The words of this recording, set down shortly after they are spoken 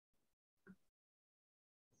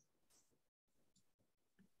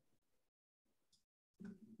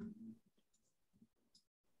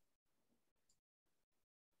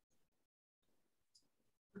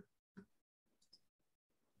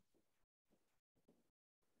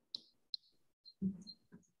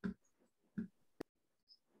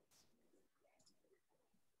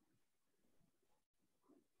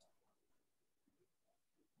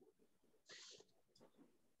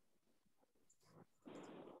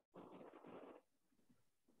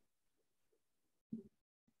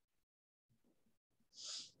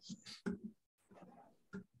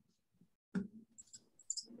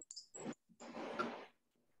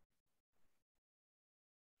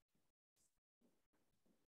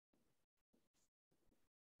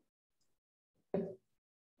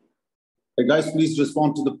Hey guys, please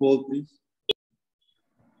respond to the poll, please.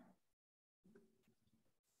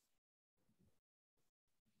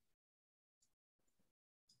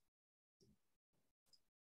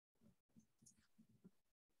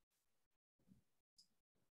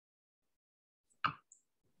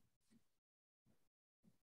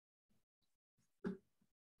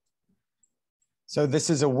 So this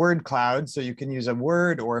is a word cloud, so you can use a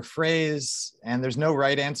word or a phrase, and there's no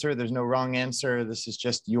right answer, there's no wrong answer. This is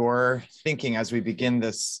just your thinking as we begin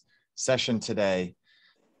this session today.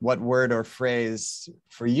 What word or phrase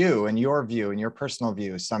for you and your view and your personal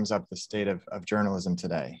view sums up the state of journalism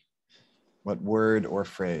today? What word or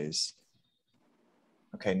phrase?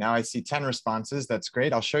 Okay, now I see 10 responses. That's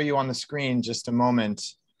great. I'll show you on the screen just a moment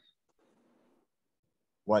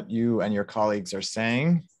what you and your colleagues are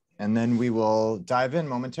saying, and then we will dive in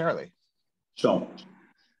momentarily. Sure.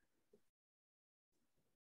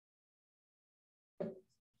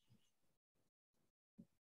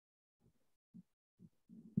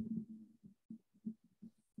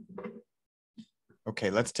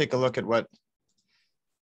 Okay, let's take a look at what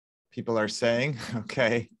people are saying.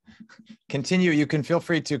 Okay, continue. You can feel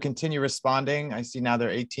free to continue responding. I see now there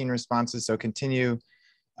are 18 responses, so continue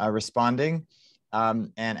responding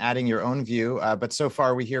and adding your own view. But so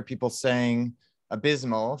far we hear people saying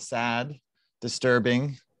abysmal, sad,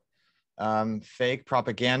 disturbing, fake,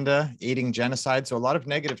 propaganda, aiding genocide. So a lot of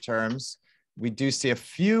negative terms. We do see a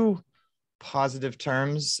few positive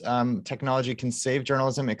terms. Technology can save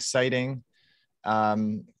journalism, exciting.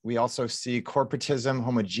 We also see corporatism,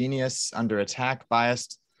 homogeneous, under attack,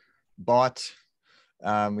 biased, bought.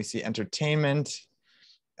 We see entertainment.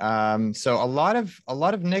 So a lot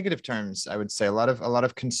of negative terms, I would say, a lot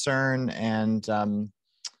of concern and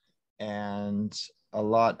a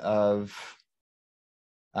lot of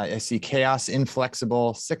I see chaos,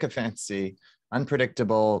 inflexible, sycophancy,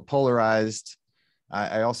 unpredictable, polarized.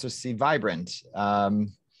 I also see vibrant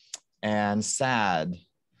and sad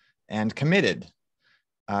and committed.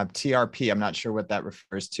 TRP, I'm not sure what that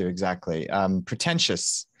refers to exactly.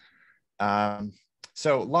 Pretentious.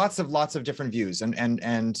 So lots of different views,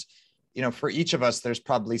 and you know, for each of us, there's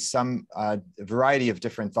probably some variety of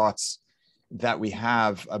different thoughts that we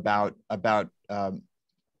have about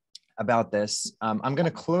this. I'm going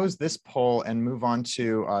to close this poll and move on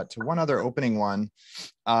to one other opening one.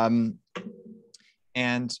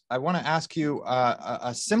 And I want to ask you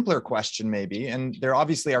a simpler question, maybe. And there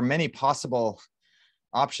obviously are many possible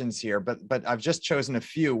options here, but I've just chosen a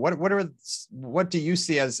few. What do you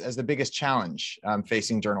see as the biggest challenge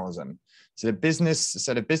facing journalism? Is it a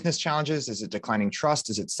set of business challenges? Is it declining trust?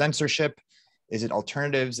 Is it censorship? Is it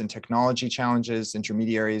alternatives and technology challenges,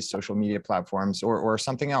 intermediaries, social media platforms, or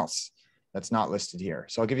something else that's not listed here?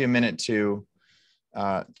 So I'll give you a minute to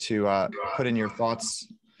put in your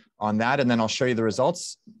thoughts on that, and then I'll show you the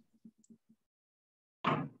results.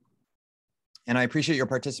 And I appreciate your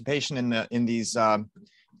participation in these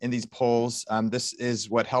polls. This is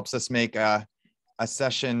what helps us make a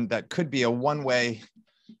session that could be a one-way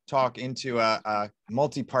talk into a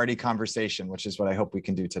multi-party conversation, which is what I hope we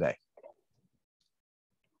can do today.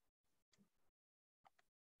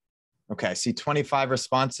 Okay, I see 25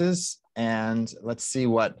 responses, and let's see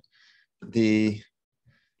what the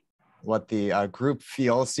group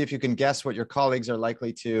feels. See if you can guess what your colleagues are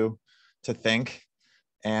likely to think.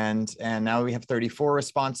 And now we have 34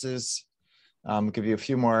 responses. Give you a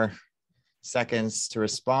few more seconds to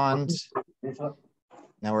respond.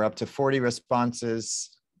 Now we're up to 40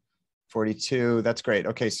 responses, 42. That's great.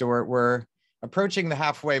 Okay, so we're approaching the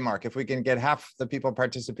halfway mark. If we can get half the people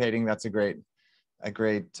participating, that's a great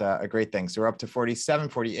thing. So we're up to 47,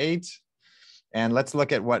 48. And let's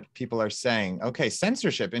look at what people are saying. Okay,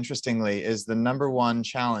 censorship, interestingly, is the #1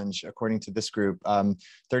 challenge, according to this group.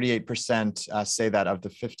 38% say that of the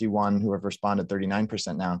 51 who have responded,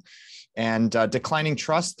 39% now. And declining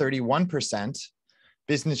trust, 31%.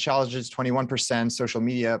 Business challenges, 21%. Social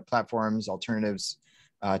media platforms, alternatives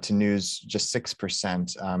to news, just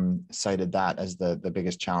 6% cited that as the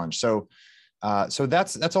biggest challenge. So So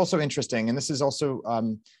that's also interesting. And this is also,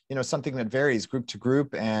 something that varies group to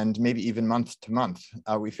group and maybe even month to month.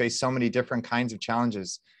 We face so many different kinds of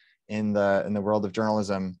challenges in the world of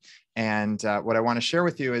journalism. And what I want to share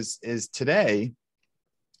with you is today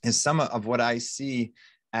is some of what I see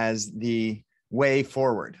as the way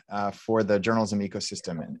forward for the journalism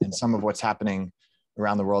ecosystem and some of what's happening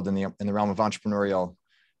around the world in the realm of entrepreneurial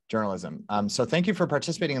journalism. So thank you for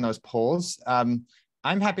participating in those polls.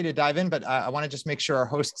 I'm happy to dive in, but I want to just make sure our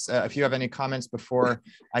hosts, if you have any comments before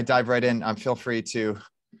I dive right in, feel free to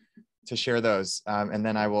share those. And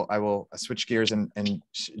then I will switch gears and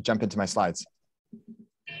jump into my slides.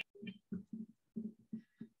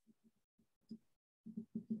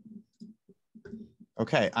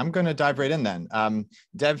 Okay, I'm going to dive right in then.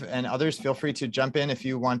 Dev and others, feel free to jump in if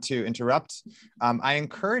you want to interrupt. I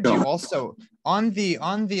encourage you also on the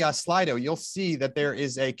Slido, you'll see that there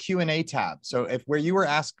is a Q&A tab. So if where you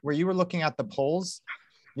were looking at the polls,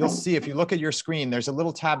 you'll see if you look at your screen, there's a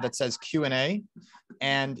little tab that says Q&A.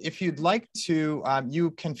 And if you'd like to,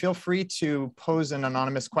 you can feel free to pose an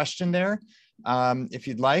anonymous question there if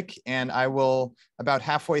you'd like. And I will, about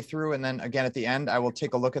halfway through and then again at the end, I will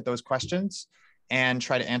take a look at those questions and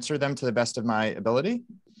try to answer them to the best of my ability.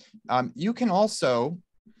 You can also,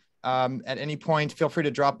 at any point, feel free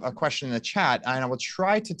to drop a question in the chat, and I will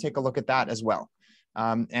try to take a look at that as well.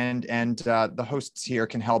 The hosts here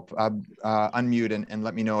can help unmute and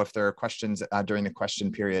let me know if there are questions during the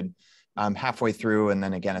question period halfway through and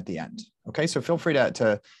then again at the end. Okay, so feel free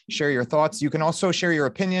to share your thoughts. You can also share your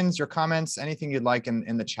opinions, your comments, anything you'd like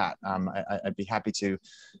in the chat. I'd be happy to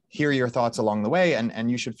hear your thoughts along the way,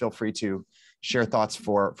 and you should feel free to share thoughts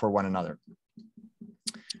for one another.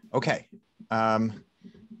 Okay,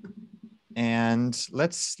 and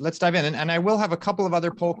let's dive in. And I will have a couple of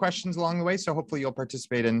other poll questions along the way, so hopefully you'll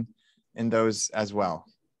participate in those as well.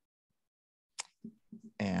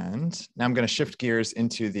 And now I'm going to shift gears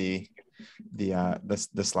into the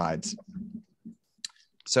slides.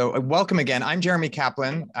 So welcome again. I'm Jeremy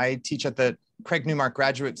Caplan. I teach at the Craig Newmark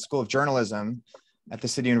Graduate School of Journalism at the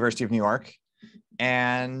City University of New York.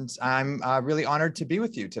 And I'm really honored to be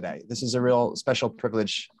with you today. This is a real special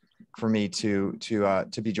privilege for me to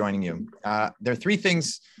be joining you. There are three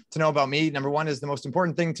things to know about me. Number one is the most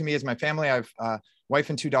important thing to me is my family. I've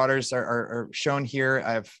wife and two daughters are shown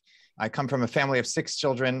here. I come from a family of 6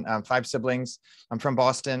 children, 5 siblings. I'm from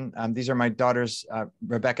Boston. These are my daughters,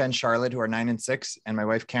 Rebecca and Charlotte, who are 9 and 6, and my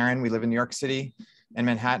wife, Karen. We live in New York City and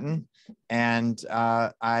Manhattan. And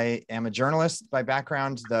I am a journalist by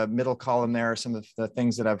background. The middle column there are some of the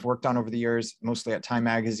things that I've worked on over the years, mostly at Time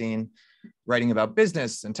Magazine, writing about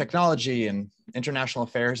business and technology and international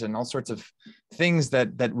affairs and all sorts of things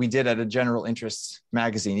that we did at a general interest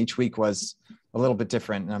magazine. Each week was a little bit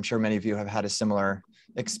different. And I'm sure many of you have had a similar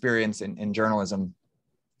experience in journalism.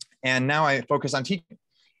 And now I focus on teaching.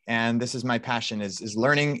 And this is my passion is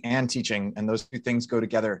learning and teaching. And those two things go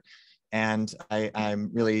together. And I'm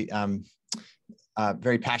really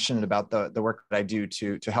very passionate about the work that I do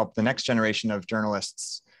to help the next generation of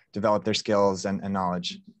journalists develop their skills and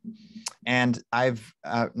knowledge. And I've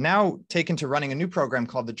now taken to running a new program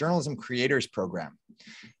called the Journalism Creators Program.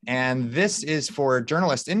 And this is for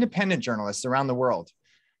journalists, independent journalists around the world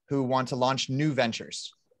who want to launch new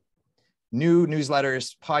ventures, new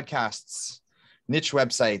newsletters, podcasts, niche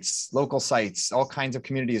websites, local sites, all kinds of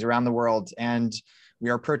communities around the world. And we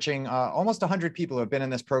are approaching almost 100 people who have been in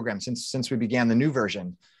this program since we began the new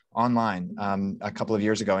version online a couple of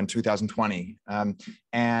years ago in 2020.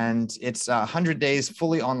 And it's 100 days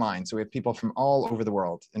fully online. So we have people from all over the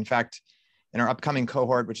world. In fact, in our upcoming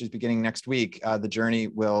cohort, which is beginning next week, the journey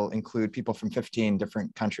will include people from 15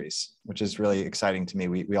 different countries, which is really exciting to me.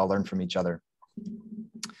 We all learn from each other.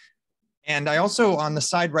 And I also, on the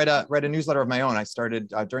side, write a newsletter of my own. I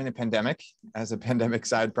started during the pandemic as a pandemic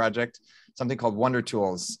side project, something called Wonder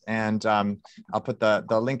Tools. And I'll put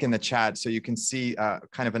the link in the chat so you can see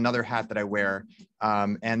kind of another hat that I wear.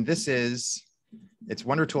 And it's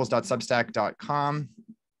wondertools.substack.com.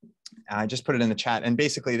 I just put it in the chat. And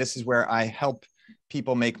basically, this is where I help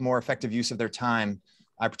people make more effective use of their time,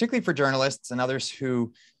 particularly for journalists and others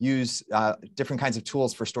who use different kinds of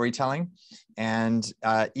tools for storytelling. And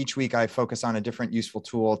each week I focus on a different useful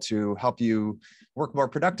tool to help you work more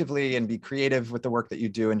productively and be creative with the work that you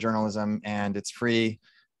do in journalism. And it's free.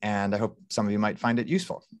 And I hope some of you might find it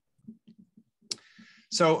useful.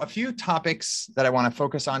 So a few topics that I want to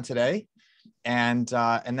focus on today. And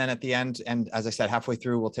then at the end, and as I said, halfway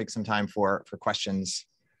through, we'll take some time for questions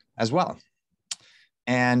as well.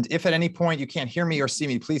 And if at any point you can't hear me or see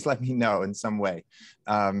me, please let me know in some way,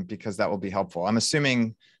 because that will be helpful. I'm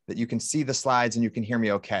assuming that you can see the slides and you can hear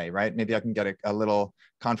me okay, right? Maybe I can get a little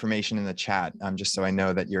confirmation in the chat, just so I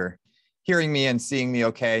know that you're hearing me and seeing me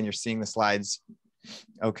okay, and you're seeing the slides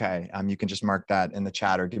okay. You can just mark that in the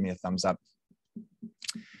chat or give me a thumbs up.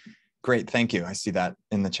 Great, thank you. I see that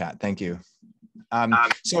in the chat. Thank you.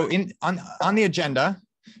 So on the agenda,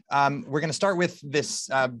 we're going to start with this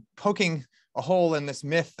poking a hole in this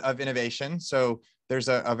myth of innovation. So there's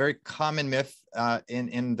a very common myth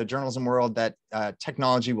in the journalism world that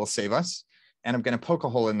technology will save us. And I'm going to poke a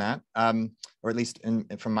hole in that, or at least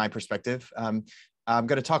from my perspective. I'm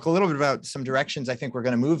going to talk a little bit about some directions I think we're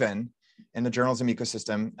going to move in the journalism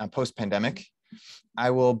ecosystem post-pandemic. I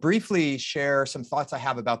will briefly share some thoughts I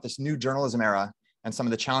have about this new journalism era and some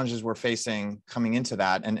of the challenges we're facing coming into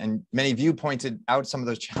that. And many of you pointed out some of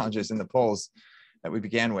those challenges in the polls that we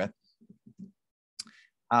began with.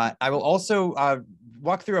 I will also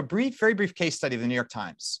walk through a very brief case study of the New York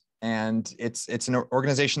Times. And it's an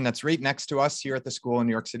organization that's right next to us here at the school in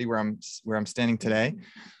New York City where I'm standing today.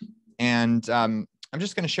 And I'm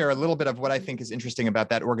just going to share a little bit of what I think is interesting about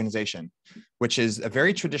that organization, which is a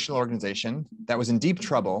very traditional organization that was in deep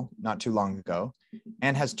trouble not too long ago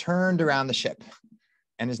and has turned around the ship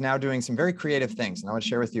and is now doing some very creative things. And I want to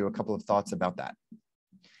share with you a couple of thoughts about that.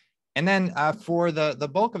 And then for the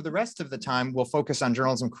bulk of the rest of the time, we'll focus on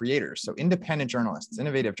journalism creators, so independent journalists,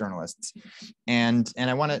 innovative journalists. And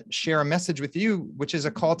I want to share a message with you, which is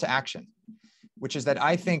a call to action, which is that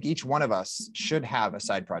I think each one of us should have a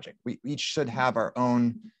side project. We each should have our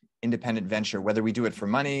own independent venture, whether we do it for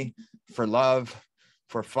money, for love,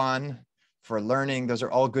 for fun, for learning. Those are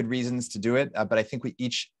all good reasons to do it. But I think we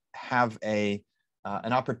each have an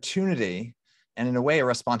opportunity and in a way, a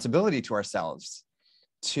responsibility to ourselves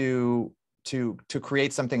to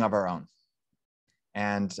create something of our own.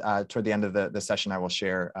 And toward the end of the session, I will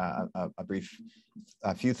share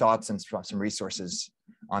a few thoughts and some resources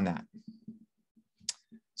on that.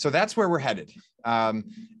 So that's where we're headed.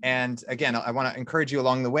 And again, I want to encourage you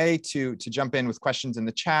along the way to jump in with questions in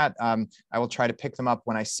the chat. I will try to pick them up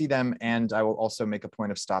when I see them, and I will also make a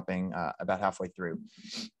point of stopping about halfway through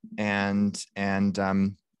and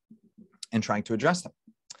trying to address them.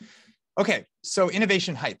 Okay, so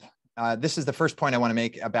innovation hype. This is the first point I want to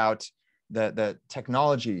make about the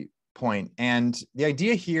technology point. And the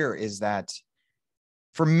idea here is that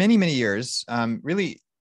for many, many years, really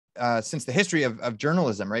since the history of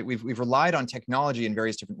journalism, right, we've relied on technology in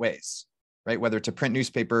various different ways, right? Whether to print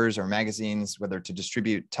newspapers or magazines, whether to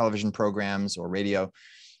distribute television programs or radio,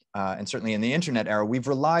 and certainly in the internet era, we've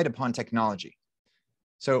relied upon technology.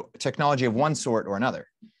 So technology of one sort or another.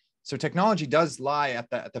 So technology does lie at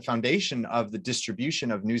the foundation of the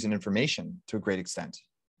distribution of news and information to a great extent.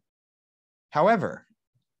 However,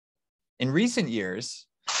 in recent years,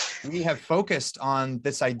 we have focused on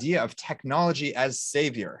this idea of technology as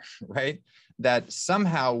savior, right? That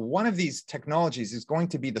somehow one of these technologies is going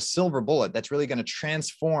to be the silver bullet that's really going to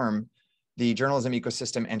transform the journalism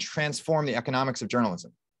ecosystem and transform the economics of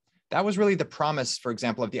journalism. That was really the promise, for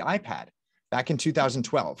example, of the iPad back in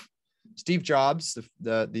 2012. Steve Jobs,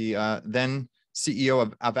 the then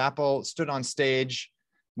CEO of Apple, stood on stage,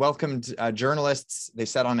 welcomed journalists. They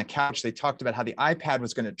sat on a couch. They talked about how the iPad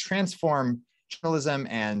was going to transform journalism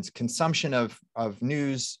and consumption of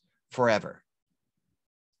news forever.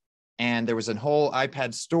 And there was a whole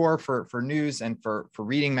iPad store for news and for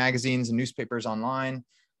reading magazines and newspapers online.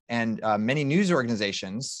 And many news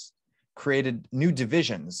organizations created new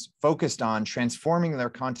divisions focused on transforming their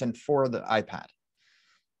content for the iPad.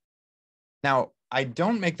 Now, I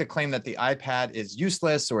don't make the claim that the iPad is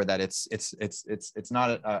useless or that it's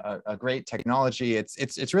not a great technology.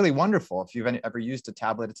 It's really wonderful. If you've ever used a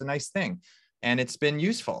tablet, it's a nice thing. And it's been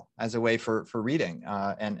useful as a way for reading.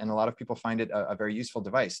 And a lot of people find it a very useful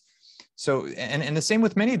device. So, and the same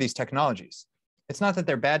with many of these technologies. It's not that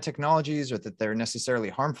they're bad technologies or that they're necessarily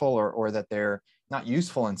harmful or that they're not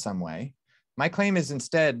useful in some way. My claim is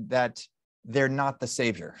instead that they're not the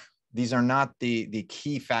savior. These are not the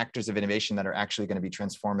key factors of innovation that are actually going to be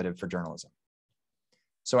transformative for journalism.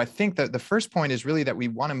 So I think that the first point is really that we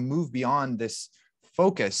want to move beyond this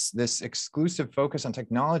focus, this exclusive focus on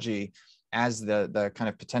technology as the kind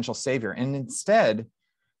of potential savior, and instead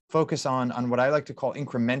focus on what I like to call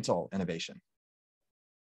incremental innovation,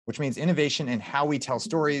 which means innovation in how we tell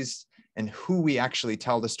stories and who we actually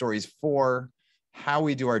tell the stories for, how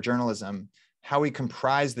we do our journalism, how we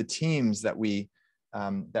comprise the teams that we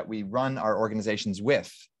run our organizations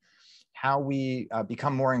with, how we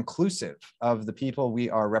become more inclusive of the people we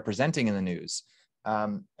are representing in the news,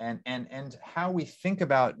 and how we think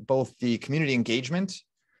about both the community engagement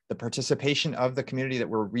the participation of the community that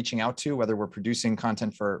we're reaching out to, whether we're producing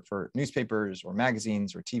content for newspapers or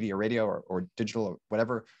magazines or TV or radio or digital or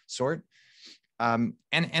whatever sort, and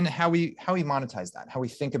how we monetize that, how we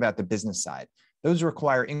think about the business side. Those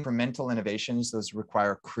require incremental innovations. Those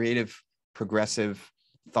require creative, progressive,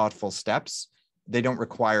 thoughtful steps. They don't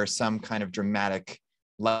require some kind of dramatic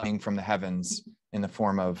lightning from the heavens in the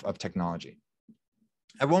form of technology.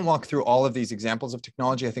 I won't walk through all of these examples of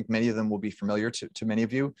technology. I think many of them will be familiar to many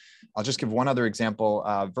of you. I'll just give one other example,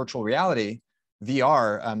 virtual reality,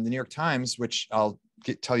 VR. The New York Times, which I'll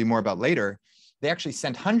tell you more about later, they actually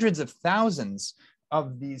sent hundreds of thousands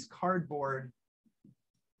of these kind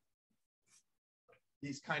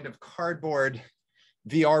of cardboard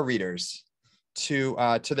VR readers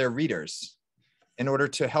to their readers in order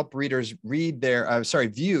to help readers read their,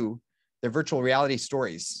 view their virtual reality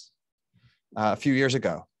stories. A few years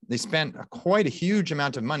ago, they spent quite a huge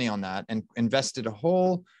amount of money on that and invested a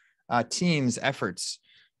whole team's efforts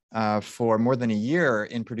for more than a year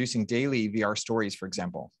in producing daily VR stories, for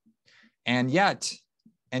example. And yet,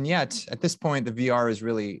 at this point, the VR is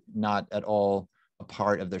really not at all a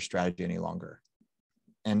part of their strategy any longer.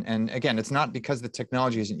 And again, it's not because the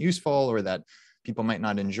technology isn't useful or that people might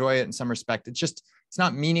not enjoy it in some respect. It's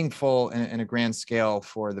not meaningful in a grand scale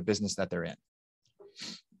for the business that they're in.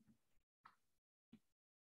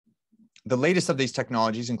 The latest of these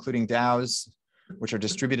technologies, including DAOs, which are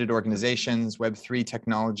distributed organizations, Web3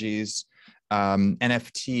 technologies,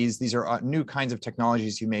 NFTs, these are new kinds of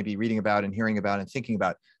technologies you may be reading about and hearing about and thinking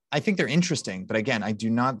about. I think they're interesting, but again, I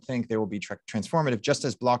do not think they will be transformative, just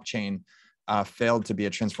as blockchain failed to be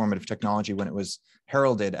a transformative technology when it was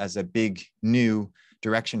heralded as a big new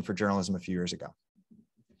direction for journalism a few years ago.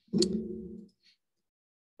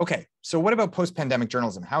 Okay, so what about post-pandemic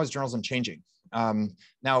journalism? How is journalism changing?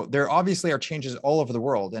 Now, there obviously are changes all over the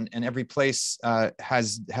world, and every place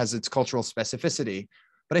has its cultural specificity.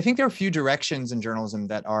 But I think there are a few directions in journalism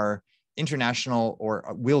that are international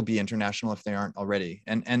or will be international if they aren't already.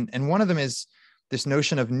 And one of them is this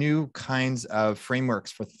notion of new kinds of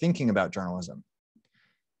frameworks for thinking about journalism.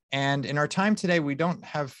 And in our time today, we don't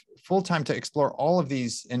have full time to explore all of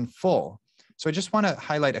these in full. So I just want to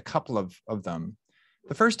highlight a couple of them.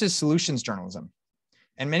 The first is solutions journalism.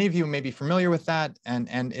 And many of you may be familiar with that. And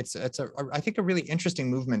it's I think a really interesting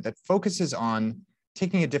movement that focuses on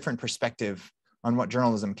taking a different perspective on what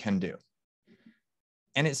journalism can do.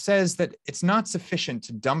 And it says that it's not sufficient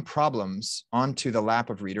to dump problems onto the lap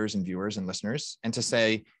of readers and viewers and listeners and to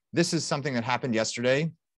say, this is something that happened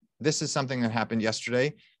yesterday. This is something that happened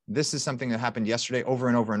yesterday. This is something that happened yesterday over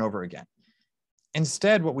and over and over again.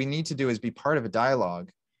 Instead, what we need to do is be part of a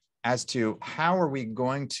dialogue as to how are we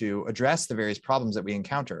going to address the various problems that we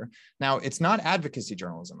encounter. Now, it's not advocacy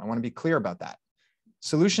journalism. I want to be clear about that.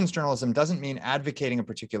 Solutions journalism doesn't mean advocating a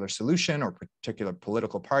particular solution or particular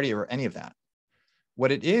political party or any of that.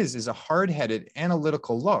 What it is a hard-headed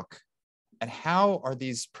analytical look at how are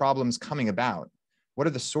these problems coming about? What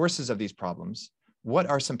are the sources of these problems? What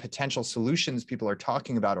are some potential solutions people are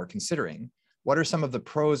talking about or considering? What are some of the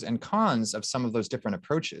pros and cons of some of those different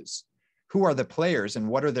approaches? Who are the players and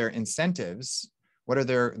what are their incentives? What are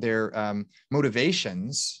their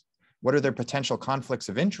motivations? What are their potential conflicts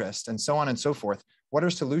of interest, and so on and so forth? What are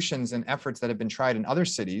solutions and efforts that have been tried in other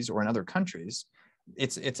cities or in other countries?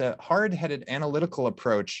 It's a hard-headed analytical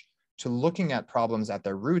approach to looking at problems at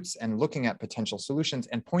their roots and looking at potential solutions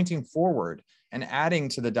and pointing forward and adding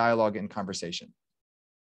to the dialogue and conversation.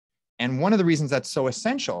 And one of the reasons that's so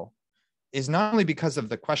essential is not only because of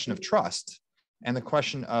the question of trust and the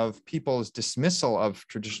question of people's dismissal of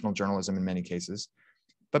traditional journalism in many cases,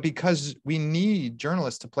 but because we need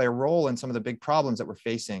journalists to play a role in some of the big problems that we're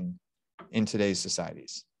facing in today's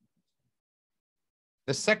societies.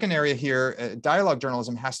 The second area here, dialogue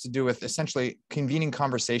journalism, has to do with essentially convening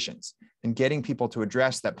conversations and getting people to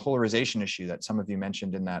address that polarization issue that some of you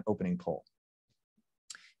mentioned in that opening poll.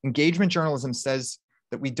 Engagement journalism says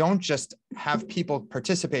that we don't just have people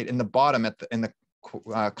participate in the bottom in the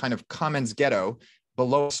kind of comments ghetto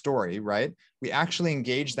below a story, right? We actually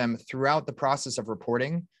engage them throughout the process of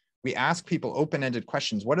reporting. We ask people open-ended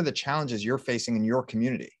questions. What are the challenges you're facing in your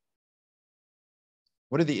community?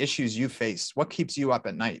 What are the issues you face? What keeps you up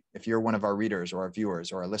at night if you're one of our readers or our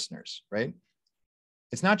viewers or our listeners, right?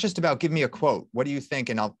 It's not just about give me a quote. What do you think?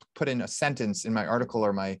 And I'll put in a sentence in my article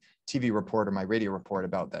or my TV report or my radio report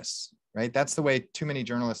about this, right? That's the way too many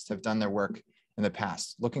journalists have done their work in the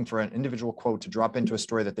past, looking for an individual quote to drop into a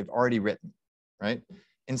story that they've already written, right?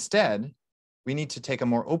 Instead, we need to take a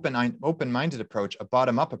more open-minded approach, a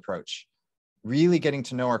bottom-up approach, really getting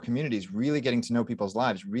to know our communities, really getting to know people's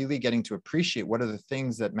lives, really getting to appreciate what are the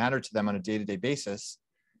things that matter to them on a day-to-day basis,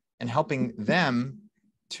 and helping them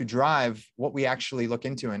to drive what we actually look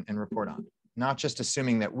into and report on, not just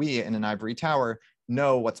assuming that we in an ivory tower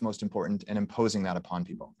know what's most important and imposing that upon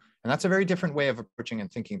people. And that's a very different way of approaching and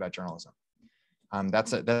thinking about journalism.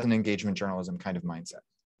 That's an engagement journalism kind of mindset.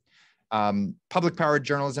 Public powered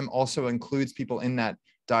journalism also includes people in that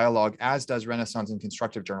dialogue, as does Renaissance and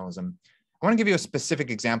constructive journalism. I want to give you a specific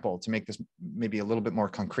example to make this maybe a little bit more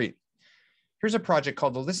concrete. Here's a project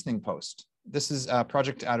called The Listening Post. This is a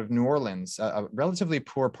project out of New Orleans, a relatively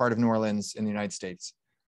poor part of New Orleans in the United States.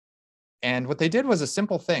 And what they did was a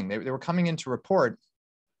simple thing. They were coming in to report,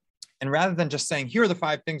 and rather than just saying, here are the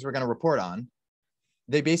 5 things we're going to report on,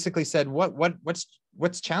 they basically said,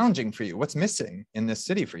 what's challenging for you? What's missing in this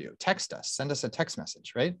city for you? Text us, send us a text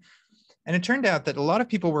message, right? And it turned out that a lot of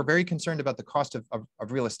people were very concerned about the cost of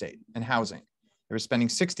real estate and housing. They were spending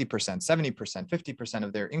 60%, 70%, 50%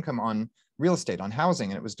 of their income on real estate, on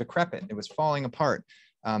housing, and it was decrepit. It was falling apart.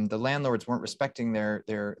 The landlords weren't respecting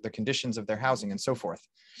the conditions of their housing and so forth.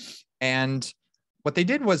 And what they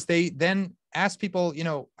did was they then asked people, you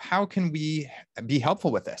know, how can we be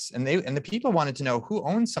helpful with this? And the people wanted to know who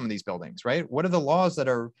owns some of these buildings, right? What are the laws that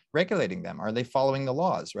are regulating them? Are they following the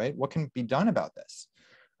laws, right? What can be done about this?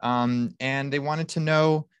 And they wanted to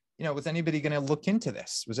know, you know, was anybody going to look into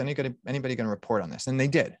this? Was anybody going to report on this? And they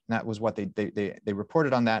did. And that was what they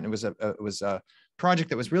reported on that. And it was a project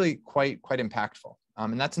that was really quite impactful.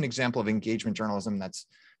 And that's an example of engagement journalism. That's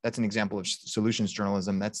an example of solutions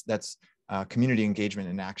journalism. That's community engagement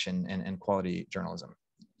in action and quality journalism.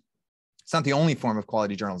 It's not the only form of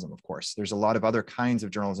quality journalism, of course. There's a lot of other kinds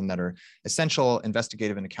of journalism that are essential.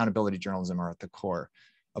 Investigative and accountability journalism are at the core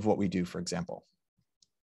of what we do, for example.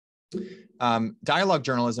 Dialogue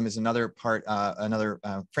journalism is another part,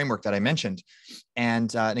 framework that I mentioned.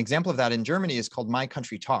 And an example of that in Germany is called My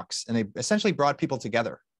Country Talks. And they essentially brought people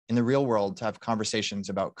together in the real world to have conversations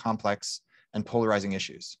about complex and polarizing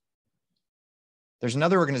issues. There's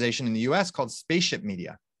another organization in the US called Spaceship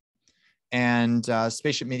Media. And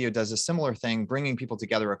Spaceship Media does a similar thing, bringing people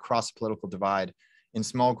together across political divide in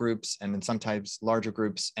small groups and in sometimes larger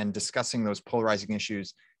groups, and discussing those polarizing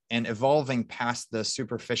issues and evolving past the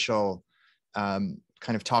superficial kind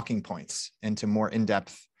of talking points into more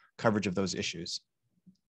in-depth coverage of those issues.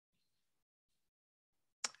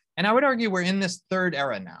 And I would argue we're in this third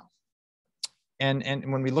era now. And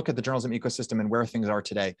when we look at the journalism ecosystem and where things are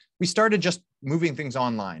today, we started just moving things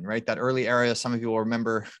online, right? That early era, some of you will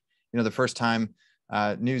remember, you know, the first time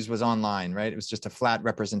news was online, right? It was just a flat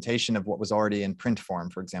representation of what was already in print form,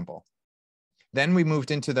 for example. Then we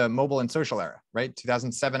moved into the mobile and social era, right?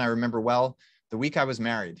 2007, I remember well, the week I was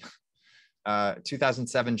married.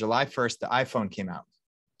 2007, July 1st, the iPhone came out.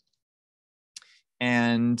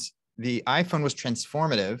 And the iPhone was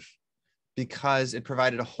transformative because it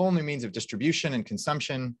provided a whole new means of distribution and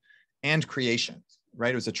consumption and creation,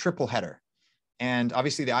 right? It was a triple header. And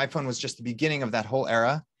obviously the iPhone was just the beginning of that whole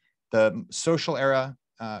era. The social era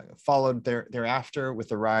followed thereafter with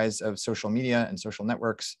the rise of social media and social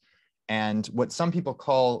networks, and what some people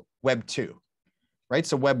call Web 2, right?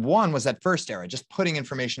 So Web 1 was that first era, just putting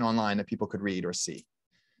information online that people could read or see.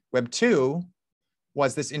 Web 2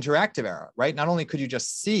 was this interactive era, right? Not only could you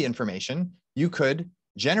just see information, you could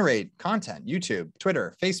generate content, YouTube,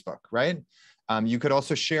 Twitter, Facebook, right? You could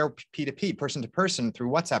also share P2P, person to person, through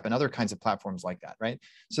WhatsApp and other kinds of platforms like that, right?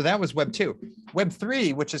 So that was Web 2. Web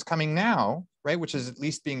 3, which is coming now, right? Which is at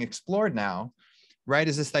least being explored now, right?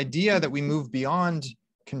 Is this idea that we move beyond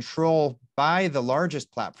control by the largest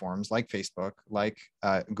platforms like Facebook, like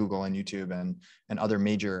Google and YouTube and other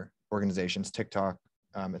major organizations, TikTok,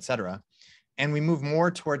 et cetera. And we move more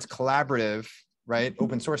towards collaborative, right?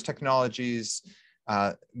 Open source technologies,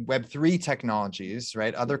 Web3 technologies,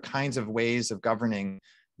 right? Other kinds of ways of governing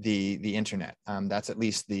the internet. That's at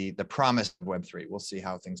least the promise of Web3. We'll see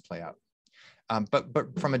how things play out.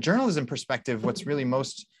 But from a journalism perspective, what's really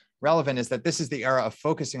most relevant is that this is the era of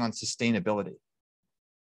focusing on sustainability.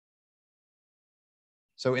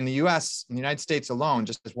 So in the US, in the United States alone,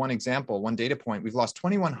 just as one example, one data point, we've lost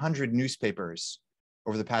 2,100 newspapers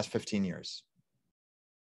over the past 15 years.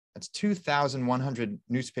 That's 2,100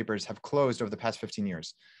 newspapers have closed over the past 15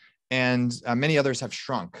 years. And many others have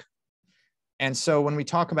shrunk. And so when we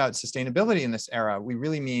talk about sustainability in this era, we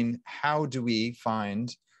really mean, how do we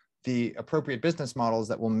find the appropriate business models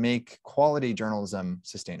that will make quality journalism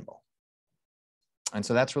sustainable? And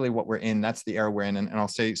so that's really what we're in. That's the era we're in. And I'll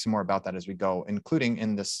say some more about that as we go, including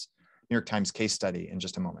in this New York Times case study in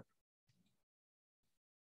just a moment.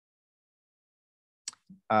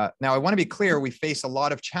 Now, I want to be clear, we face a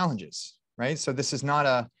lot of challenges, right? So this is not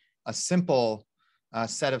a simple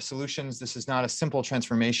set of solutions. This is not a simple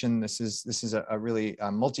transformation. This is a really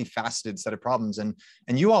multifaceted set of problems. And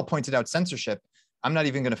you all pointed out censorship. I'm not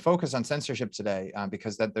even going to focus on censorship today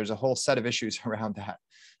because there's a whole set of issues around that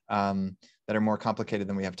that are more complicated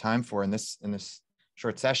than we have time for in this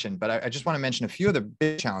short session. But I just want to mention a few of the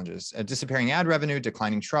big challenges: disappearing ad revenue,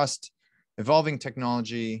 declining trust, evolving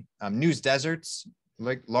technology, news deserts,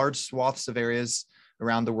 like large swaths of areas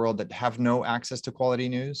around the world that have no access to quality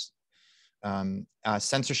news,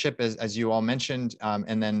 censorship, as you all mentioned,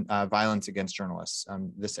 and then violence against journalists.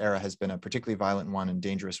 This era has been a particularly violent one and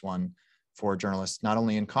dangerous one for journalists, not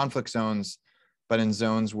only in conflict zones, but in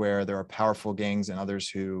zones where there are powerful gangs and others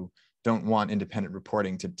who don't want independent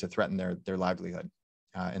reporting to threaten their livelihood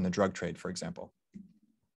in the drug trade, for example.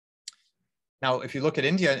 Now, if you look at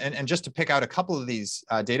India, and just to pick out a couple of these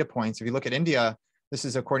data points, if you look at India, this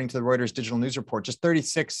is according to the Reuters Digital News Report, just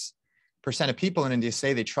 36% of people in India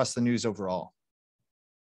say they trust the news overall.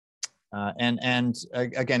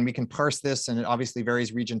 Again, we can parse this, and it obviously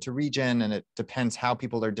varies region to region, and it depends how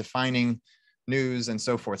people are defining news and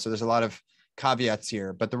so forth. So there's a lot of caveats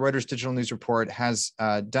here, but the Reuters Digital News Report has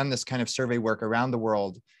done this kind of survey work around the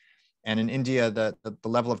world. And in India, the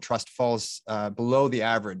level of trust falls below the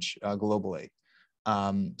average globally.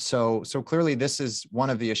 So clearly this is one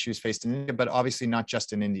of the issues faced in India, but obviously not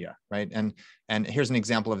just in India, right? And here's an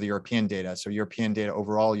example of the European data. So European data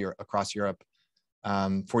overall across Europe,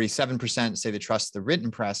 47% say they trust the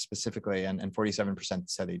written press specifically, and 47%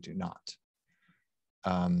 say they do not.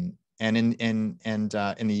 And in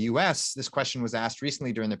the US, this question was asked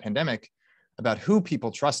recently during the pandemic about who people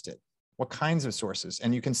trusted, what kinds of sources.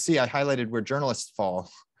 And you can see I highlighted where journalists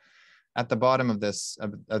fall at the bottom of this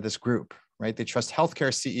group, right? They trust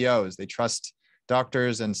healthcare CEOs, they trust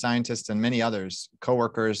doctors and scientists and many others,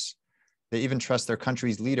 coworkers. They even trust their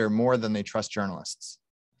country's leader more than they trust journalists.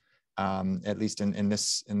 At least in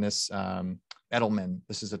this Edelman,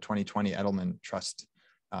 this is a 2020 Edelman Trust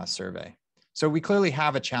survey. So we clearly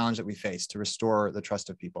have a challenge that we face to restore the trust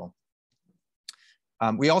of people.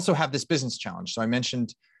 We also have this business challenge. So I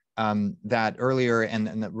mentioned that earlier,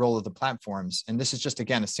 and the role of the platforms. And this is just,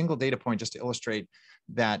 again, a single data point just to illustrate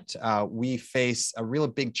that we face a real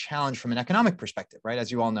big challenge from an economic perspective, right?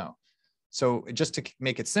 As you all know. So just to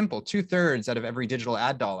make it simple, 2/3 out of every digital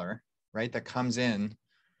ad dollar, right, that comes in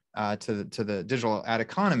to the digital ad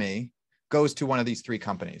economy goes to one of these three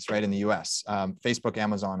companies, right, in the US, Facebook,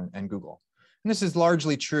 Amazon, and Google. And this is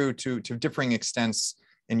largely true to differing extents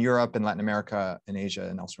in Europe and Latin America and Asia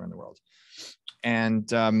and elsewhere in the world. And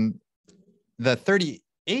the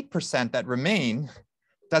 38% that remain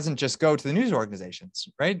doesn't just go to the news organizations,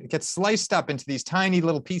 right? It gets sliced up into these tiny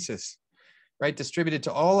little pieces, right? Distributed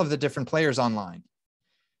to all of the different players online.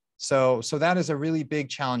 So that is a really big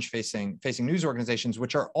challenge facing news organizations,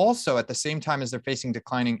 which are also at the same time as they're facing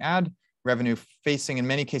declining ad revenue, facing in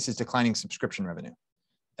many cases declining subscription revenue,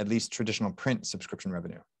 at least traditional print subscription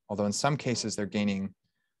revenue. Although in some cases they're gaining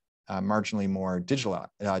marginally more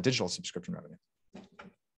digital subscription revenue.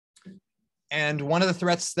 And one of the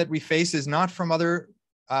threats that we face is not from other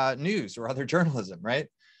news or other journalism, right?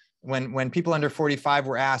 When people under 45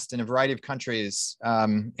 were asked in a variety of countries,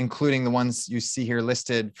 including the ones you see here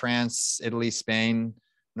listed, France, Italy, Spain,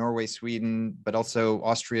 Norway, Sweden, but also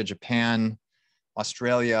Austria, Japan,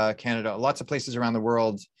 Australia, Canada, lots of places around the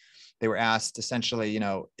world, they were asked essentially,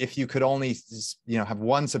 if you could only, have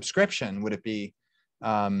one subscription, would it be,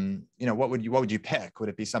 what would you pick? Would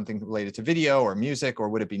it be something related to video or music, or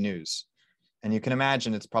would it be news? And you can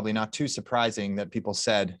imagine it's probably not too surprising that people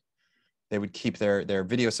said they would keep their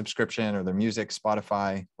video subscription or their music,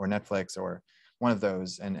 Spotify or Netflix or one of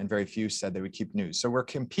those, and very few said they would keep news. So we're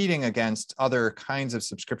competing against other kinds of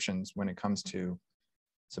subscriptions when it comes to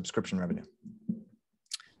subscription revenue.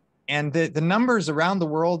 And the numbers around the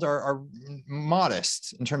world are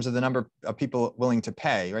modest in terms of the number of people willing to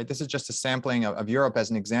pay, right? This is just a sampling of Europe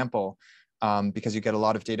as an example, because you get a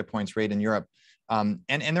lot of data points right in Europe. And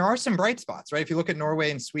there are some bright spots, right? If you look at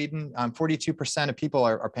Norway and Sweden, 42% of people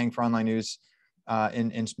are paying for online news.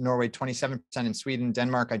 In Norway, 27% in Sweden.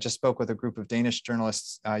 Denmark, I just spoke with a group of Danish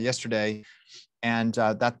journalists yesterday, and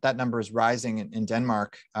that number is rising in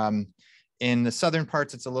Denmark. In the southern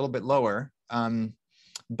parts, it's a little bit lower.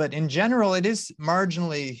 But in general, it is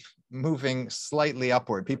marginally moving slightly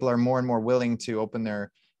upward. People are more and more willing to open their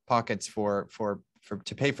pockets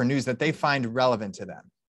to pay for news that they find relevant to them,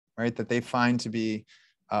 right? That they find to be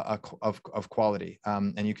of quality.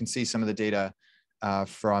 And you can see some of the data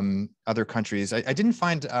from other countries. I didn't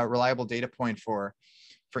find a reliable data point for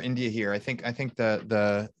for India here. I think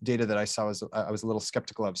the data that I saw was I was a little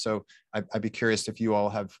skeptical of. So I'd be curious if you all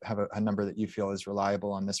have a number that you feel is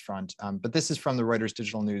reliable on this front. But this is from the Reuters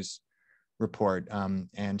Digital News report,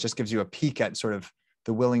 and just gives you a peek at sort of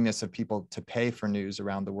the willingness of people to pay for news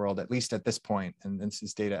around the world, at least at this point. And this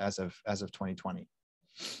is data as of 2020.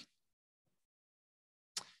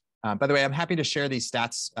 By the way, I'm happy to share these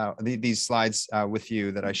stats, these slides with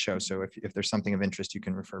you that I show. So if there's something of interest, you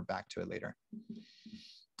can refer back to it later.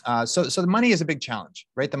 So the money is a big challenge,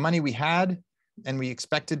 right? The money we had and we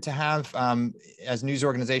expected to have as news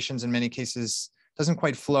organizations in many cases doesn't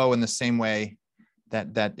quite flow in the same way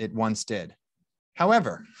that it once did.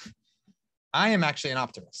 However, I am actually an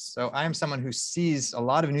optimist. So I am someone who sees a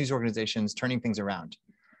lot of news organizations turning things around.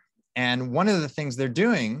 And one of the things they're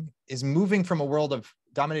doing is moving from a world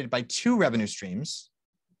dominated by two revenue streams,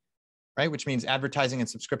 right? Which means advertising and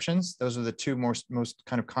subscriptions. Those are the two most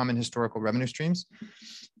kind of common historical revenue streams.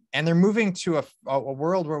 And they're moving to a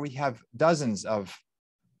world where we have dozens of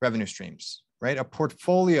revenue streams, right? A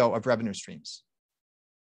portfolio of revenue streams.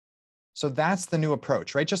 So that's the new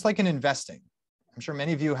approach, right? Just like in investing. I'm sure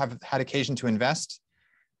many of you have had occasion to invest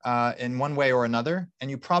in one way or another,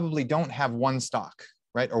 and you probably don't have one stock,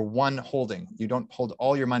 right? Or one holding. You don't hold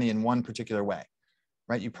all your money in one particular way,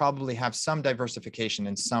 right? You probably have some diversification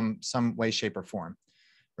in some way, shape, or form,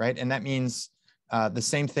 right? And that means the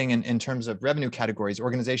same thing in terms of revenue categories.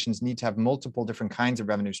 Organizations need to have multiple different kinds of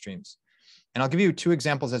revenue streams. And I'll give you two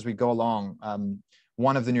examples as we go along,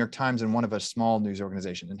 one of the New York Times and one of a small news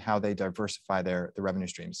organization, and how they diversify the revenue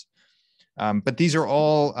streams. But these are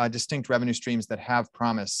all distinct revenue streams that have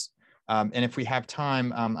promise. And if we have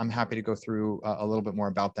time, I'm happy to go through a little bit more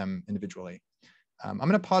about them individually. I'm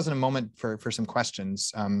going to pause in a moment for some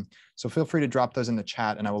questions. So feel free to drop those in the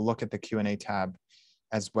chat, and I will look at the Q&A tab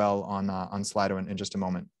as well on Slido in just a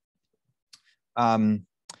moment.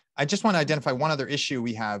 I just want to identify one other issue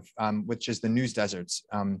we have, which is the news deserts.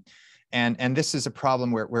 And this is a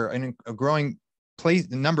problem where we're in a growing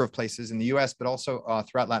number of places in the US, but also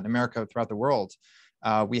throughout Latin America, throughout the world.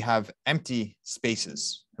 We have empty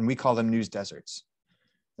spaces, and we call them news deserts.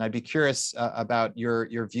 And I'd be curious about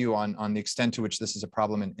your view on the extent to which this is a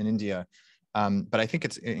problem in India. But I think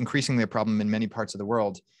it's increasingly a problem in many parts of the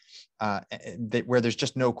world where there's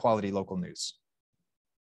just no quality local news.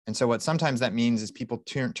 And so what sometimes that means is people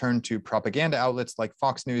turn to propaganda outlets like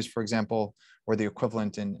Fox News, for example, or the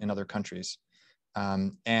equivalent in other countries.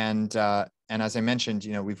 And as I mentioned,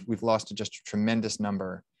 we've lost just a tremendous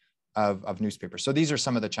number of newspapers. So these are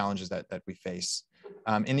some of the challenges that we face.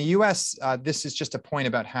 In the US, this is just a point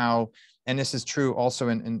about how, and this is true also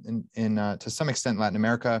in to some extent Latin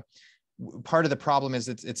America, part of the problem is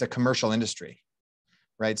it's a commercial industry,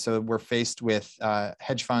 right? So we're faced with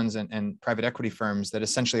hedge funds and private equity firms that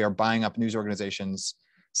essentially are buying up news organizations,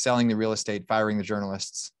 selling the real estate, firing the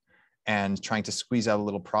journalists, and trying to squeeze out a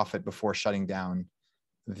little profit before shutting down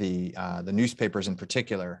the newspapers in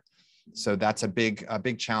particular. So that's a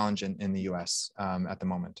big challenge in the US at the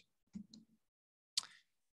moment.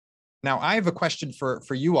 Now I have a question for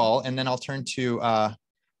you all, and then I'll turn to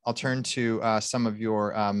some of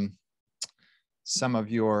your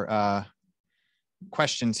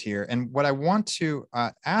questions here. And what I want to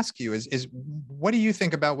ask you is what do you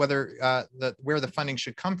think about whether where the funding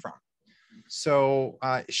should come from? So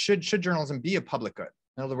should journalism be a public good?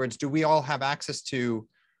 In other words, do we all have access to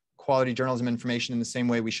quality journalism information in the same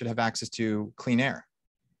way we should have access to clean air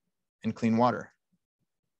and clean water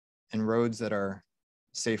and roads that are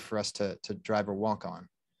safe for us to drive or walk on?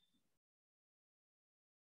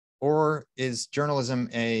 Or is journalism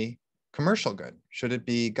a commercial good? Should it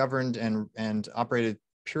be governed and operated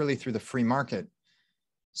purely through the free market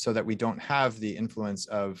so that we don't have the influence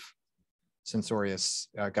of censorious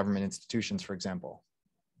government institutions, for example?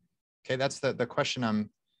 Okay, that's the question I'm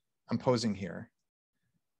posing here.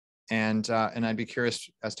 And I'd be curious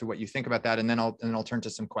as to what you think about that, and then I'll turn to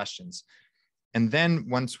some questions. And then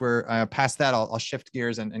once we're past that, I'll shift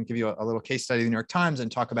gears and give you a little case study of the New York Times and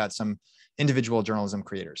talk about some individual journalism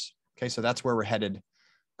creators. Okay, so that's where we're headed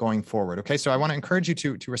going forward. Okay, so I want to encourage you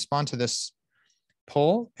to respond to this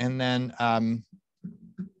poll, and then I'll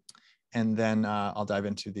dive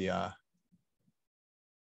into the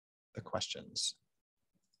questions.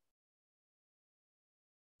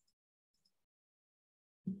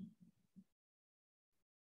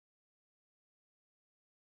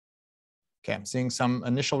 Okay, I'm seeing some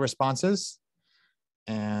initial responses,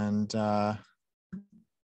 and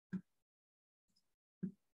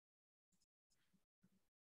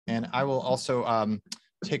I will also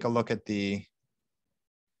take a look at the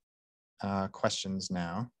questions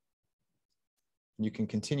now. You can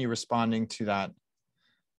continue responding to that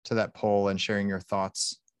poll and sharing your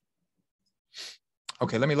thoughts.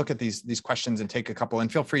 Okay, let me look at these questions and take a couple,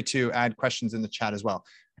 and feel free to add questions in the chat as well.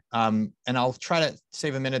 And I'll try to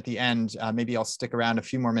save a minute at the end. Maybe I'll stick around a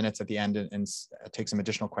few more minutes at the end and take some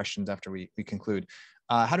additional questions after we conclude.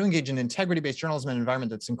 How to engage in integrity-based journalism in an environment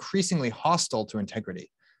that's increasingly hostile to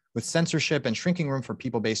integrity, with censorship and shrinking room for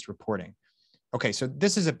people-based reporting. Okay, so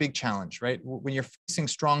this is a big challenge, right? When you're facing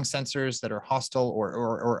strong censors that are hostile,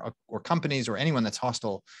 or companies or anyone that's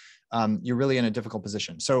hostile, you're really in a difficult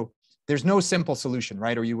position. So there's no simple solution,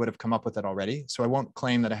 right? Or you would have come up with it already. So I won't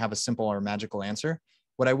claim that I have a simple or magical answer.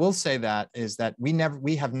 What I will say is that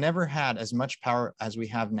we have never had as much power as we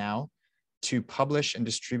have now to publish and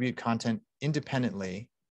distribute content independently,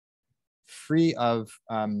 free of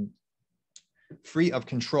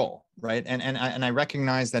control, right? And I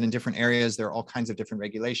recognize that in different areas there are all kinds of different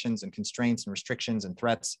regulations and constraints and restrictions and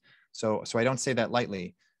threats. So I don't say that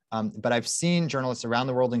lightly. But I've seen journalists around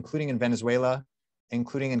the world, including in Venezuela,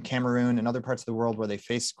 including in Cameroon and other parts of the world, where they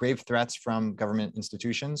face grave threats from government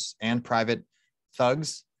institutions and private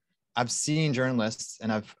thugs. I've seen journalists, and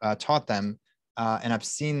I've taught them, and I've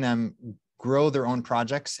seen them grow their own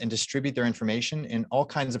projects and distribute their information in all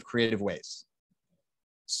kinds of creative ways.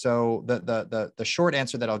 So the short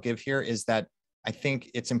answer that I'll give here is that I think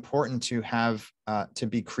it's important to have to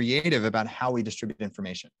be creative about how we distribute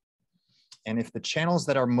information. And if the channels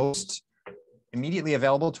that are most immediately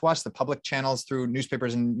available to us, the public channels through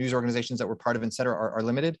newspapers and news organizations that we're part of, et cetera, are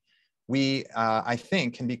limited, we, I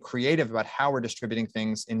think, can be creative about how we're distributing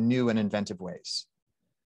things in new and inventive ways.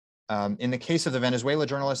 In the case of the Venezuela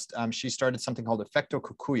journalist, she started something called Efecto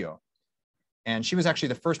Cucuyo. And she was actually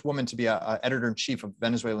the first woman to be an editor-in-chief of a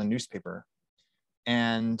Venezuelan newspaper.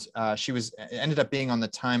 And she ended up being on the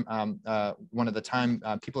Time, one of the Time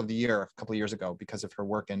People of the Year a couple of years ago because of her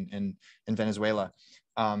work in Venezuela.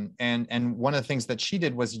 And one of the things that she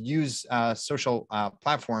did was use social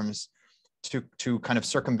platforms to kind of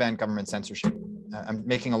circumvent government censorship. I'm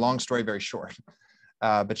making a long story very short.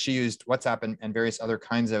 But she used WhatsApp and various other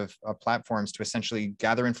kinds of platforms to essentially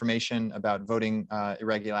gather information about voting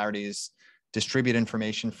irregularities, distribute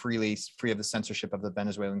information freely, free of the censorship of the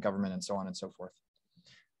Venezuelan government, and so on and so forth.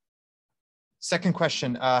 Second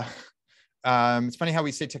question. It's funny how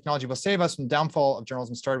we say technology will save us. From the downfall of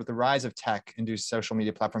journalism started with the rise of tech-induced social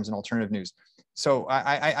media platforms and alternative news. So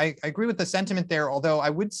I agree with the sentiment there, although I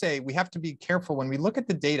would say we have to be careful when we look at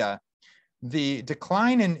the data. The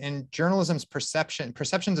decline in journalism's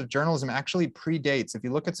perceptions of journalism actually predates, if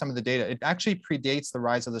you look at some of the data, it actually predates the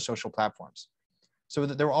rise of the social platforms. So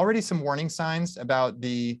there were already some warning signs about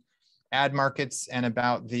the ad markets and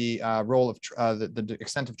about the role of the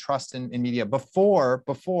extent of trust in media before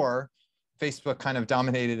Facebook kind of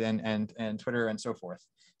dominated and Twitter and so forth.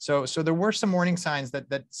 So there were some warning signs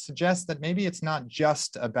that suggest that maybe it's not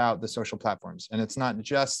just about the social platforms and it's not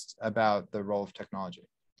just about the role of technology.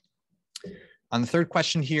 On the third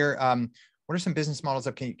question here, what are some business models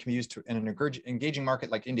that can be used in an engaging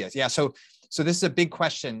market like India's? Yeah, so this is a big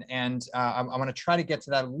question, and I want to try to get to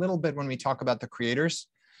that a little bit when we talk about the creators.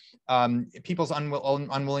 People's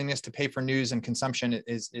unwillingness to pay for news and consumption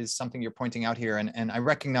is something you're pointing out here, and I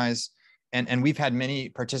recognize, and we've had many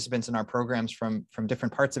participants in our programs from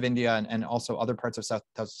different parts of India and also other parts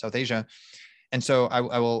of South Asia. And so I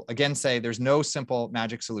will again say there's no simple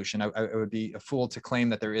magic solution. I would be a fool to claim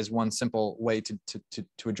that there is one simple way to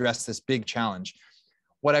address this big challenge.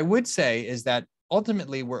 What I would say is that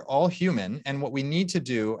ultimately we're all human, and what we need to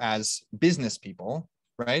do as business people,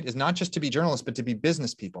 right, is not just to be journalists, but to be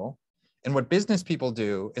business people. And what business people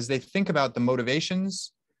do is they think about the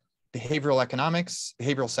motivations, behavioral economics,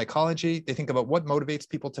 behavioral psychology. They think about what motivates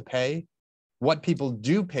people to pay, what people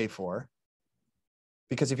do pay for.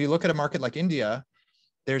 Because if you look at a market like India,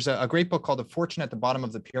 there's a great book called The Fortune at the Bottom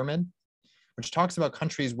of the Pyramid, which talks about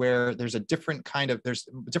countries where there's different kinds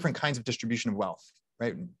of distribution of wealth,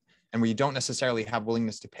 right? And where you don't necessarily have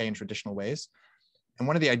willingness to pay in traditional ways. And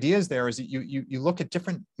one of the ideas there is that you look at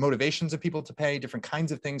different motivations of people to pay, different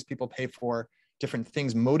kinds of things people pay for, different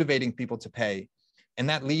things motivating people to pay. And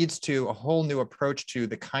that leads to a whole new approach to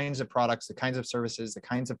the kinds of products, the kinds of services, the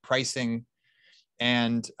kinds of pricing.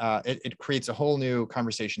 And it creates a whole new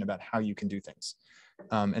conversation about how you can do things.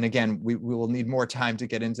 And again, we will need more time to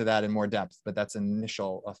get into that in more depth, but that's an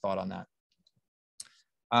initial thought on that.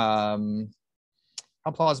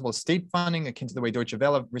 How plausible is state funding akin to the way Deutsche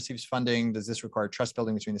Welle receives funding? Does this require trust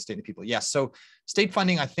building between the state and the people? Yes, so state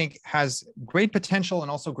funding, I think, has great potential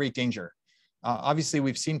and also great danger. Obviously,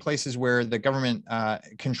 we've seen places where the government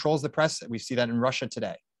controls the press. We see that in Russia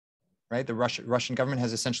today. Right? The Russian government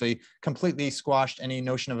has essentially completely squashed any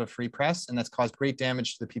notion of a free press, and that's caused great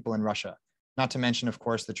damage to the people in Russia. not to mention, of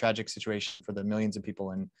course, the tragic situation for the millions of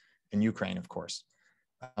people in Ukraine, of course.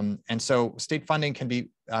 And so state funding can be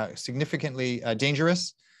significantly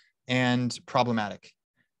dangerous and problematic.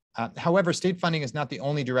 However, state funding is not the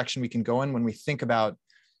only direction we can go in when we think about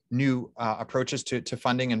new approaches to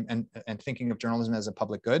funding and thinking of journalism as a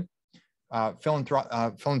public good.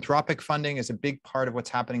 Philanthropic funding is a big part of what's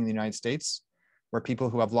happening in the United States, where people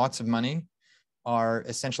who have lots of money are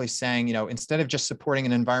essentially saying, you know, instead of just supporting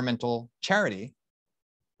an environmental charity,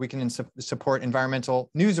 we can support environmental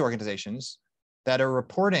news organizations that are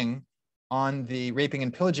reporting on the raping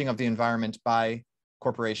and pillaging of the environment by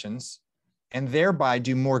corporations, and thereby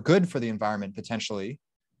do more good for the environment potentially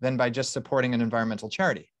than by just supporting an environmental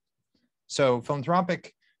charity. So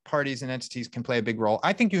philanthropic parties and entities can play a big role.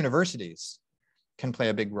 I think universities can play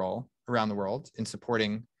a big role around the world in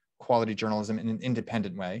supporting quality journalism in an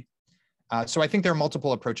independent way. So I think there are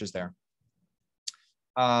multiple approaches there.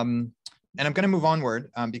 And I'm going to move onward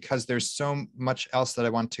because there's so much else that I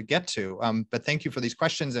want to get to. But thank you for these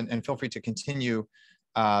questions, and feel free to continue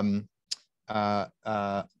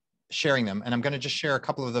sharing them. And I'm going to just share a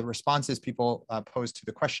couple of the responses people posed to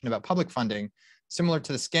the question about public funding. Similar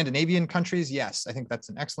to the Scandinavian countries, yes, I think that's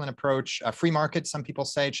an excellent approach. Free market, some people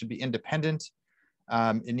say it should be independent.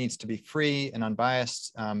 It needs to be free and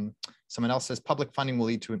unbiased. Someone else says public funding will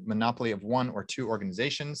lead to a monopoly of one or two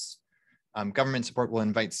organizations. Government support will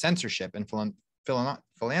invite censorship, and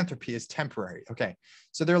philanthropy is temporary. Okay,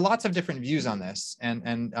 so there are lots of different views on this,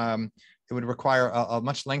 and it would require a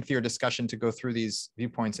much lengthier discussion to go through these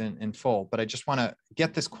viewpoints in full. But I just want to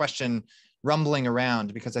get this question rumbling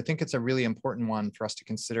around because I think it's a really important one for us to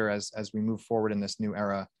consider as we move forward in this new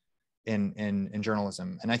era in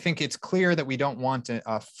journalism. And I think it's clear that we don't want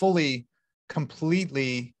a fully,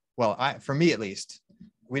 completely, well, for me at least,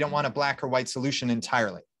 we don't want a black or white solution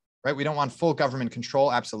entirely. Right? We don't want full government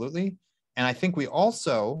control, absolutely. And I think we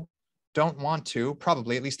also don't want to,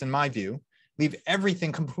 probably, at least in my view, leave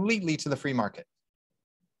everything completely to the free market.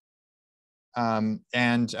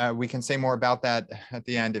 And we can say more about that at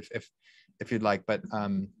the end if you'd like, but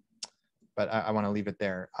I want to leave it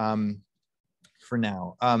there for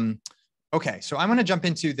now. Okay, so I'm going to jump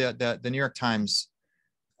into the New York Times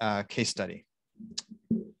case study.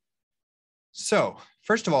 So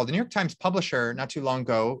first of all, the New York Times publisher not too long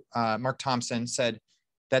ago, Mark Thompson, said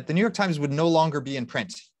that the New York Times would no longer be in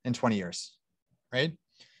print in 20 years, right?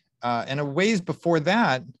 And a ways before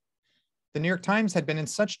that, the New York Times had been in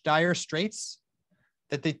such dire straits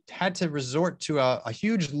that they had to resort to a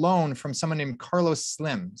huge loan from someone named Carlos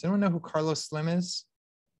Slim. Does anyone know who Carlos Slim is?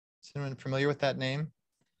 Is anyone familiar with that name?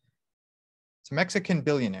 It's a Mexican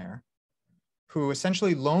billionaire who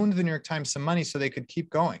essentially loaned the New York Times some money so they could keep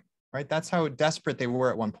going. Right, that's how desperate they were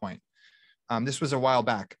at one point. This was a while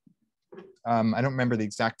back. I don't remember the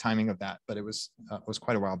exact timing of that, but it was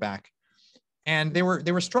quite a while back. And they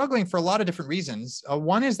were struggling for a lot of different reasons.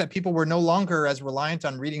 One is that people were no longer as reliant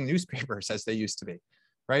on reading newspapers as they used to be.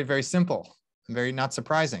 Right, very simple, very not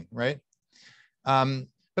surprising. Right, but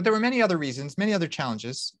there were many other reasons, many other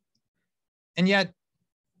challenges, and yet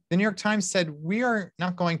the New York Times said we are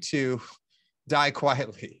not going to die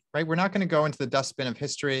quietly, right? We're not going to go into the dustbin of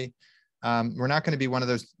history. We're not going to be one of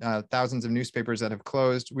those thousands of newspapers that have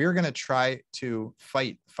closed. We're going to try to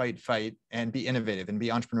fight, and be innovative and be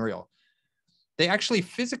entrepreneurial. They actually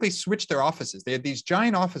physically switched their offices. They had these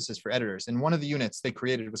giant offices for editors, and one of the units they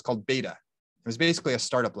created was called Beta. It was basically a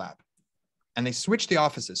startup lab. And they switched the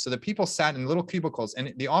offices so that people sat in little cubicles,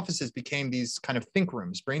 and the offices became these kind of think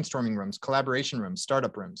rooms, brainstorming rooms, collaboration rooms,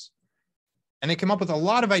 startup rooms. And they came up with a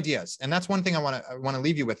lot of ideas. And that's one thing I want to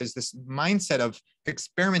leave you with is this mindset of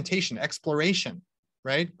experimentation, exploration,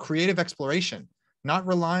 right? Creative exploration, not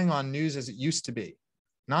relying on news as it used to be,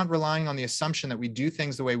 not relying on the assumption that we do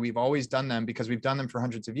things the way we've always done them because we've done them for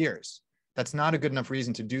hundreds of years. That's not a good enough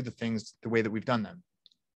reason to do the things the way that we've done them.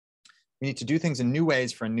 We need to do things in new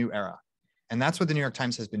ways for a new era. And that's what the New York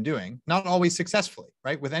Times has been doing, not always successfully,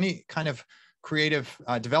 right? With any kind of creative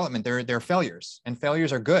development, there are failures, and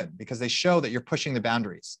failures are good because they show that you're pushing the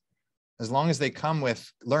boundaries. As long as they come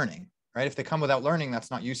with learning, right? If they come without learning,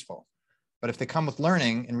 that's not useful. But if they come with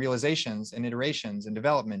learning and realizations and iterations and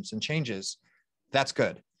developments and changes, that's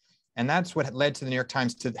good. And that's what led to the New York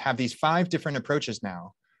Times to have these 5 different approaches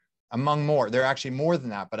now, among more. There are actually more than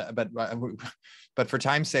that, but for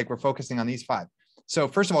time's sake, we're focusing on these 5. So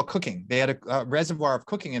first of all, cooking. They had a reservoir of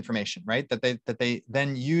cooking information, right? That they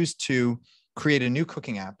then used to create a new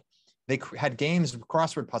cooking app. They had games,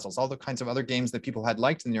 crossword puzzles, all the kinds of other games that people had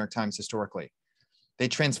liked in the New York Times historically. They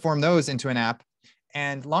transformed those into an app.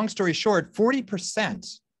 And long story short, 40%,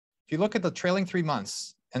 if you look at the trailing 3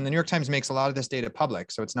 months, and the New York Times makes a lot of this data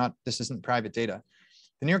public, so this isn't private data.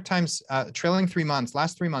 The New York Times, trailing 3 months,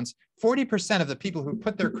 last 3 months, 40% of the people who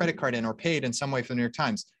put their credit card in or paid in some way for the New York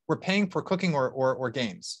Times were paying for cooking or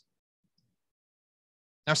games.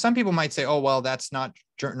 Now, some people might say, oh, well, that's not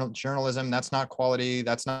journalism, that's not quality,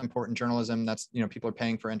 that's not important journalism, that's, people are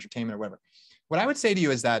paying for entertainment or whatever. What I would say to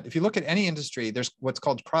you is that if you look at any industry, there's what's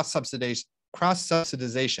called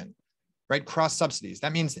cross-subsidization, right? Cross subsidies.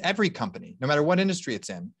 That means every company, no matter what industry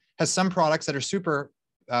it's in, has some products that are super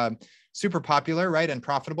popular, right, and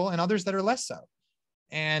profitable, and others that are less so.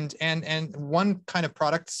 And one kind of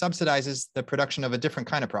product subsidizes the production of a different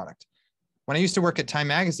kind of product. When I used to work at Time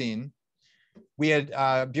Magazine, we had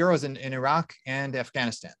bureaus in Iraq and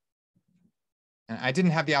Afghanistan. And I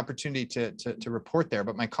didn't have the opportunity to report there,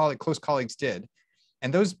 but my close colleagues did.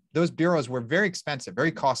 And those bureaus were very expensive,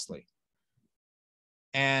 very costly.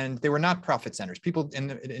 And they were not profit centers. People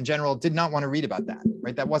in general did not want to read about that,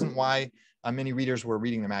 right? That wasn't why many readers were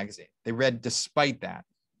reading the magazine. They read despite that,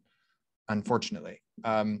 unfortunately.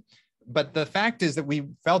 But the fact is that we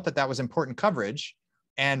felt that was important coverage,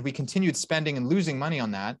 and we continued spending and losing money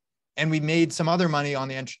on that. And we made some other money on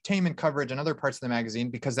the entertainment coverage and other parts of the magazine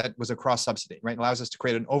because that was a cross subsidy, right? It allows us to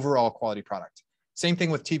create an overall quality product. Same thing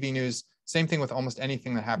with TV news, same thing with almost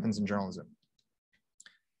anything that happens in journalism.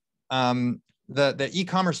 The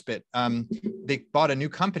e-commerce bit, they bought a new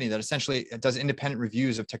company that essentially does independent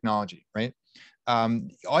reviews of technology, right?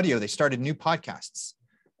 Audio, they started new podcasts,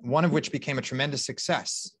 one of which became a tremendous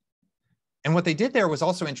success. And what they did there was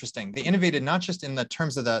also interesting. They innovated not just in the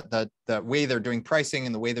terms of the way they're doing pricing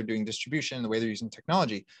and the way they're doing distribution and the way they're using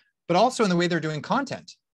technology, but also in the way they're doing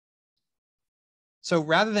content. So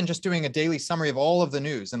rather than just doing a daily summary of all of the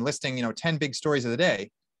news and listing 10 big stories of the day,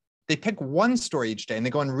 they pick one story each day and they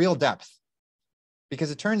go in real depth. Because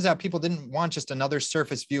it turns out people didn't want just another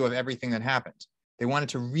surface view of everything that happened. They wanted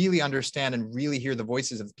to really understand and really hear the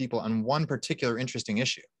voices of the people on one particular interesting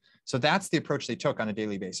issue. So that's the approach they took on a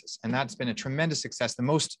daily basis. And that's been a tremendous success, the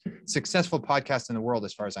most successful podcast in the world,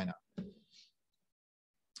 as far as I know.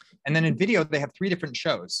 And then in video, they have 3 different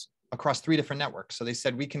shows across 3 different networks. So they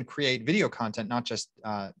said we can create video content, not just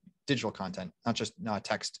digital content, not just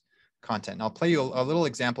text content. And I'll play you a little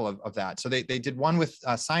example of that. So they did one with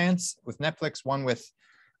science with Netflix, one with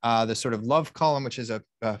the sort of Love Column, which is a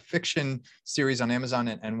fiction series on Amazon,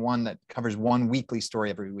 and one that covers one weekly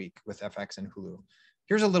story every week with FX and Hulu.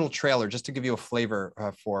 Here's a little trailer just to give you a flavor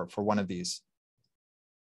for one of these.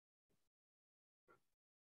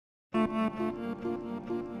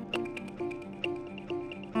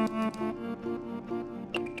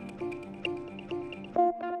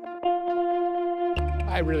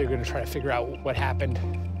 I'm really going to try to figure out what happened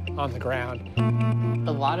on the ground.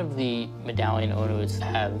 A lot of the medallion owners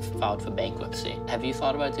have filed for bankruptcy. Have you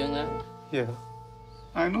thought about doing that? Yeah.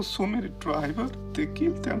 I know so many drivers, they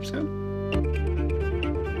kill themselves.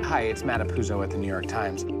 Hi, it's Matt Apuzzo at the New York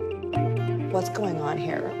Times. What's going on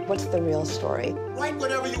here? What's the real story? Write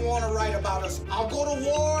whatever you want to write about us. I'll go to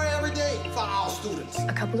war every day for our students.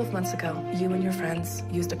 A couple of months ago, you and your friends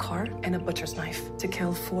used a car and a butcher's knife to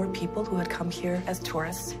kill 4 people who had come here as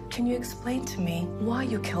tourists. Can you explain to me why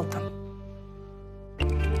you killed them?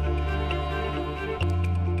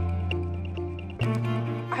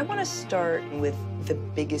 I want to start with the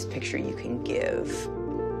biggest picture you can give.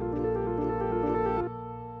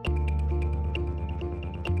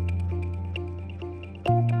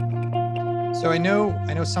 So I know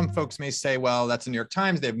some folks may say, well, that's the New York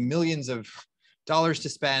Times. They have millions of dollars to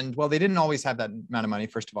spend. Well, they didn't always have that amount of money,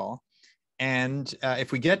 first of all. And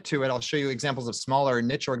if we get to it, I'll show you examples of smaller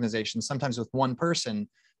niche organizations, sometimes with one person,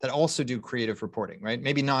 that also do creative reporting, right?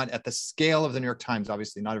 Maybe not at the scale of the New York Times,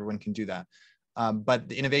 obviously, not everyone can do that. But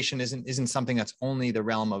the innovation isn't something that's only the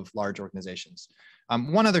realm of large organizations.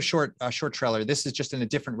 One other short trailer, this is just in a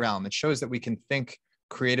different realm. It shows that we can think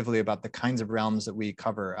creatively about the kinds of realms that we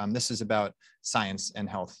cover. This is about science and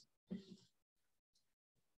health.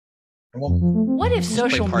 What if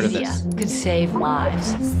social media could save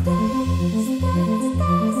lives?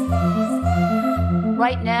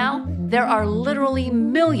 Right now, there are literally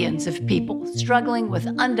millions of people struggling with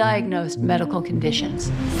undiagnosed medical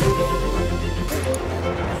conditions.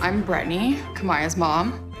 I'm Brittany, Kamaya's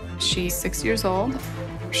mom. She's 6 years old.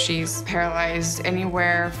 She's paralyzed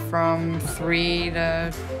anywhere from 3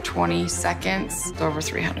 to 20 seconds, over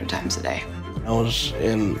 300 times a day. I was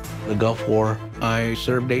in the Gulf War. I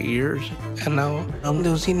served 8 years, and now I'm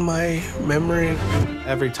losing my memory.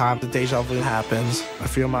 Every time the deja vu happens, I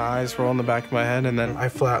feel my eyes roll in the back of my head, and then I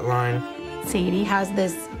flatline. Sadie has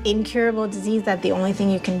this incurable disease that the only thing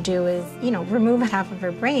you can do is, remove half of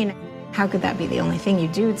her brain. How could that be the only thing you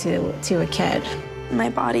do to a kid? My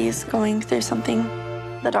body is going through something.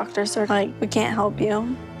 The doctors are like, we can't help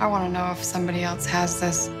you. I want to know if somebody else has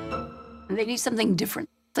this. They need something different,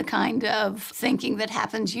 the kind of thinking that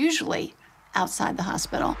happens usually outside the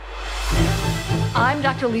hospital. I'm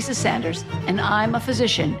Dr. Lisa Sanders, and I'm a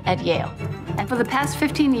physician at Yale. And for the past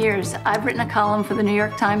 15 years, I've written a column for the New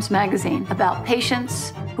York Times Magazine about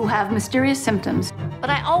patients who have mysterious symptoms. But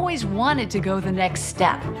I always wanted to go the next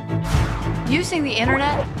step. Using the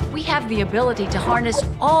internet, we have the ability to harness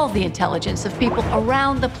all the intelligence of people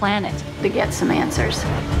around the planet to get some answers.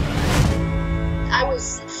 I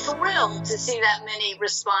was thrilled to see that many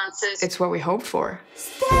responses. It's what we hoped for.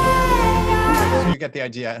 So you get the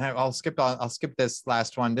idea, and I'll skip this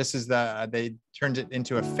last one. This is they turned it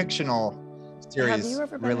into a fictional series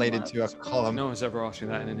related to a column. No one's ever asked you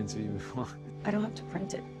that in an interview before. I don't have to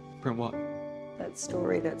print it. Print what? That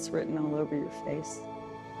story that's written all over your face.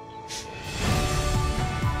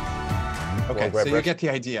 Okay, so you get the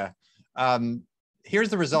idea. Here's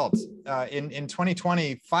the results. In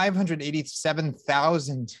 2020,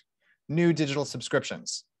 587,000 new digital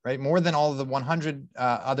subscriptions, right? More than all of the 100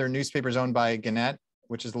 other newspapers owned by Gannett,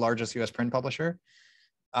 which is the largest US print publisher.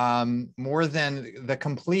 More than the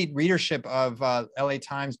complete readership of LA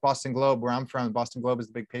Times, Boston Globe, where I'm from. The Boston Globe is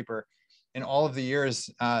the big paper. In all of the years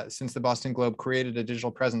since the Boston Globe created a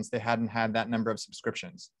digital presence, they hadn't had that number of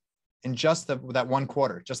subscriptions. In just that one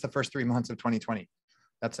quarter, just the first 3 months of 2020.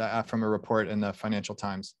 That's from a report in the Financial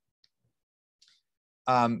Times.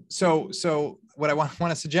 So what I want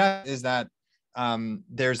to suggest is that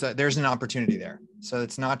there's an opportunity there. So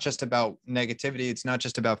it's not just about negativity. It's not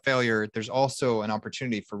just about failure. There's also an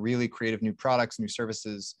opportunity for really creative new products, new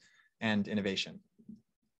services, and innovation.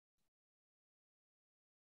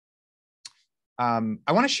 I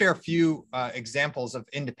want to share a few examples of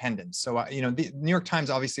independence. So, the New York Times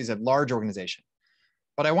obviously is a large organization,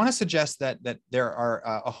 but I want to suggest that there are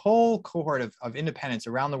a whole cohort of independents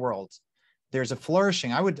around the world. There's a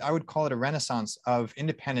flourishing, I would call it a renaissance of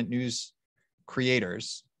independent news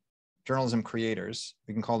creators, journalism creators.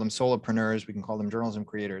 We can call them solopreneurs. We can call them journalism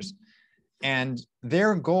creators. And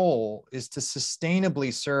their goal is to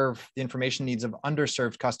sustainably serve the information needs of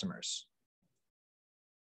underserved customers.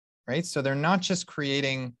 Right? So they're not just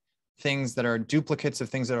creating things that are duplicates of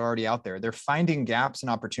things that are already out there. They're finding gaps and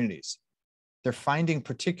opportunities. They're finding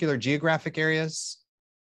particular geographic areas,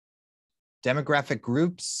 demographic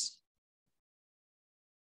groups,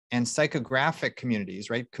 and psychographic communities,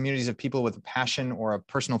 right? Communities of people with a passion or a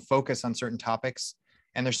personal focus on certain topics,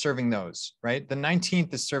 and they're serving those, right? The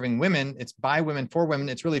 19th is serving women. It's by women, for women.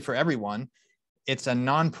 It's really for everyone. It's a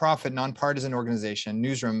nonprofit, nonpartisan organization,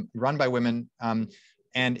 newsroom run by women.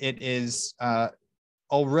 And it is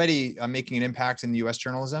already making an impact in the US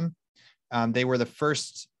journalism. They were the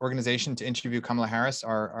first organization to interview Kamala Harris,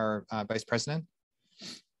 our vice president.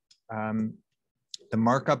 The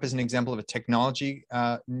Markup is an example of a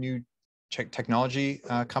new technology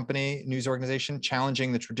company, news organization,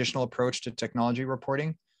 challenging the traditional approach to technology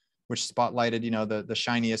reporting, which spotlighted, the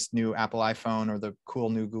shiniest new Apple iPhone or the cool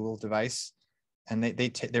new Google device. And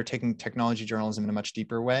they're taking technology journalism in a much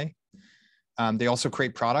deeper way. They also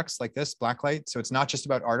create products like this, Blacklight. So it's not just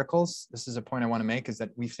about articles. This is a point I want to make, is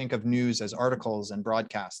that we think of news as articles and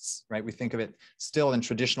broadcasts, right? We think of it still in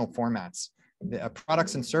traditional formats. The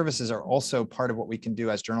products and services are also part of what we can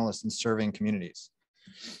do as journalists in serving communities.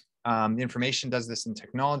 The information does this in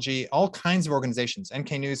technology, all kinds of organizations.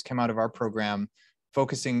 NK News came out of our program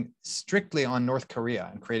focusing strictly on North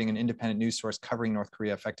Korea and creating an independent news source covering North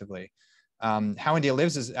Korea effectively. How India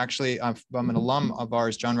Lives is actually from an alum of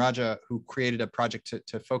ours, John Raja, who created a project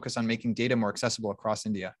to focus on making data more accessible across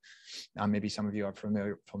India. Maybe some of you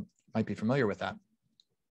might be familiar with that.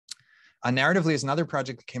 Narratively is another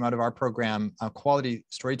project that came out of our program, Quality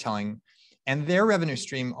Storytelling. And their revenue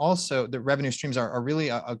stream also, the revenue streams are really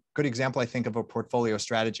a good example, I think, of a portfolio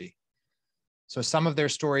strategy. So some of their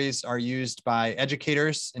stories are used by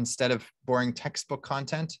educators instead of boring textbook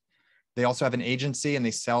content. They also have an agency, and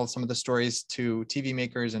they sell some of the stories to TV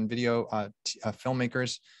makers and video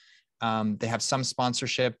filmmakers. They have some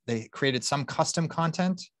sponsorship. They created some custom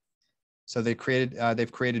content. So they've created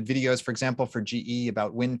videos, for example, for GE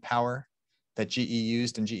about wind power that GE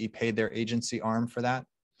used, and GE paid their agency arm for that,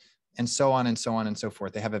 and so on and so on and so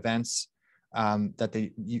forth. They have events that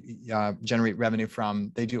they generate revenue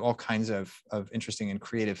from. They do all kinds of interesting and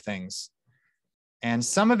creative things. And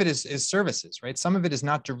some of it is services, right? Some of it is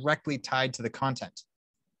not directly tied to the content.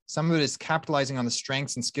 Some of it is capitalizing on the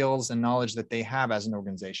strengths and skills and knowledge that they have as an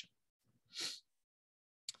organization.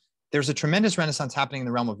 There's a tremendous renaissance happening in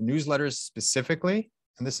the realm of newsletters specifically,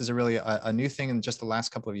 and this is really a new thing in just the last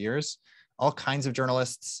couple of years. All kinds of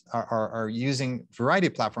journalists are using a variety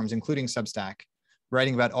of platforms, including Substack,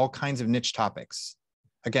 writing about all kinds of niche topics.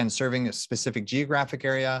 Again, serving a specific geographic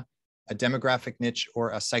area, a demographic niche, or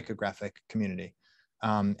a psychographic community.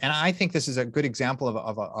 And I think this is a good example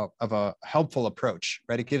of a helpful approach,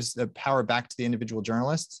 right? It gives the power back to the individual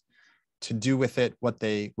journalists to do with it what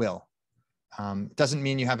they will. It doesn't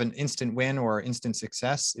mean you have an instant win or instant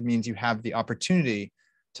success. It means you have the opportunity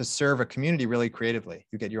to serve a community really creatively.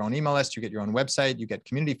 You get your own email list, you get your own website, you get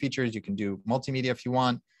community features, you can do multimedia if you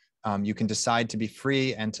want. You can decide to be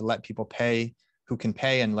free and to let people pay who can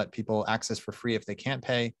pay, and let people access for free if they can't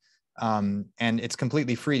pay. And it's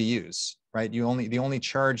completely free to use, right? The only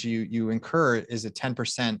charge you incur is a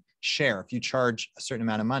 10% share. If you charge a certain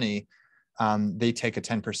amount of money, they take a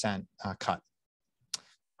 10% cut.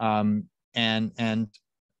 And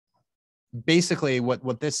basically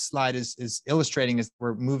what this slide is illustrating is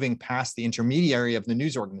we're moving past the intermediary of the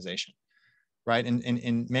news organization, right? And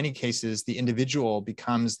in many cases, the individual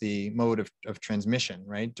becomes the mode of transmission,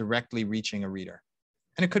 right? Directly reaching a reader.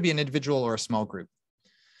 And it could be an individual or a small group.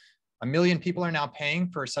 1 million people are now paying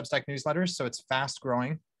for Substack newsletters, so it's fast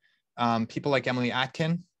growing. People like Emily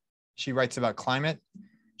Atkin, she writes about climate.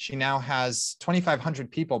 She now has 2,500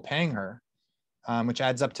 people paying her, which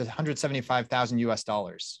adds up to 175,000 US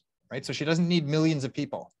dollars, right? So she doesn't need millions of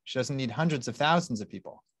people. She doesn't need hundreds of thousands of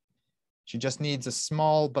people. She just needs a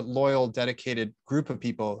small but loyal, dedicated group of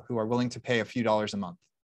people who are willing to pay a few dollars a month,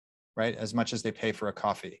 right? As much as they pay for a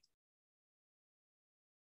coffee.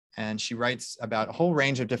 And she writes about a whole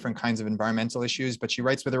range of different kinds of environmental issues, but she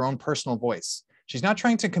writes with her own personal voice. She's not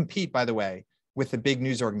trying to compete, by the way, with the big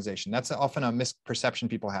news organization. That's often a misperception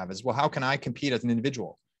people have is, well, how can I compete as an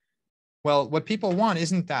individual? Well, what people want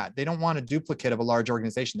isn't that. They don't want a duplicate of a large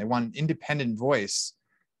organization. They want an independent voice,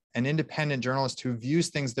 an independent journalist who views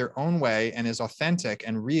things their own way and is authentic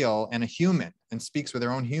and real and a human and speaks with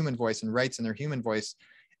their own human voice and writes in their human voice.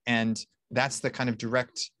 And that's the kind of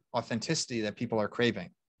direct authenticity that people are craving.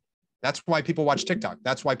 That's why people watch TikTok.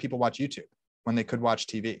 That's why people watch YouTube when they could watch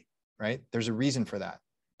TV, right? There's a reason for that.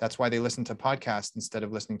 That's why they listen to podcasts instead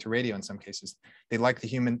of listening to radio in some cases. They like the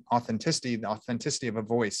human authenticity, the authenticity of a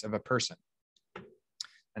voice of a person.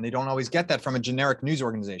 And they don't always get that from a generic news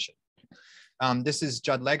organization. This is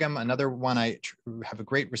Judd Legum, another one I have a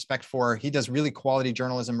great respect for. He does really quality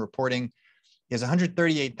journalism reporting. He has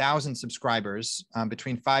 138,000 subscribers,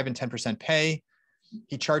 between 5 and 10% pay.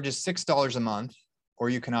 He charges $6 a month, or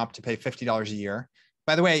you can opt to pay $50 a year.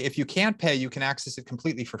 By the way, if you can't pay, you can access it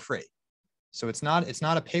completely for free. So it's not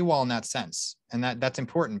a paywall in that sense. And that's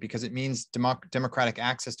important because it means democratic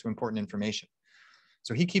access to important information.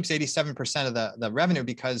 So he keeps 87% of the revenue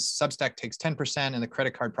because Substack takes 10% and the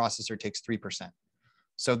credit card processor takes 3%.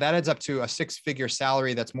 So that adds up to a 6-figure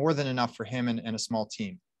salary that's more than enough for him and a small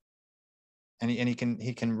team. And he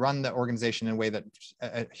can run the organization in a way that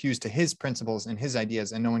adheres to his principles and his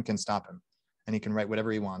ideas, and no one can stop him. And he can write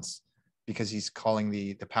whatever he wants because he's calling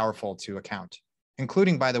the powerful to account,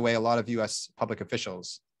 including, by the way, a lot of US public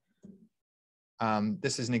officials.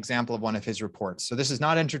 This is an example of one of his reports. So this is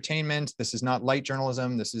not entertainment. This is not light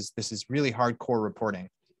journalism. This is really hardcore reporting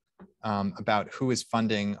about who is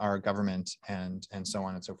funding our government and so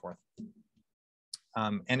on and so forth.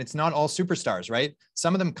 And it's not all superstars, right?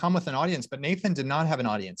 Some of them come with an audience, but Nathan did not have an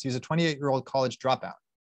audience. He was a 28-year-old college dropout,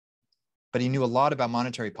 but he knew a lot about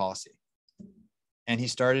monetary policy. And he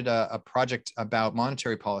started a project about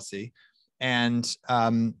monetary policy and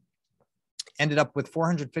ended up with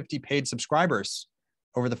 450 paid subscribers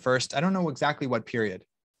over the first, I don't know exactly what period.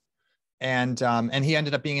 And he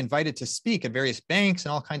ended up being invited to speak at various banks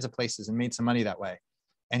and all kinds of places and made some money that way.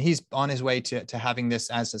 And he's on his way to having this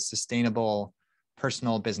as a sustainable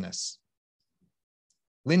personal business.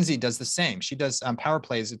 Lindsay does the same. She does Power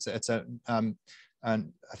Plays. It's a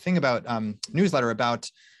thing about newsletter about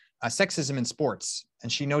sexism in sports.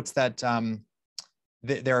 And she notes that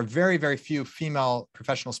there are very, very few female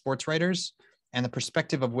professional sports writers, and the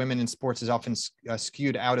perspective of women in sports is often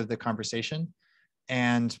skewed out of the conversation.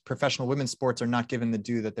 And professional women's sports are not given the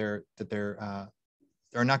due that they're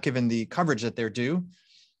are not given the coverage that they're due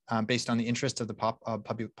based on the interest of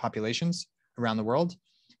the populations around the world.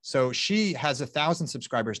 So she has 1,000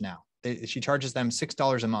 subscribers now. She charges them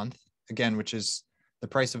 $6 a month, again, which is the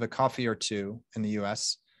price of a coffee or two in the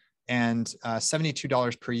US, and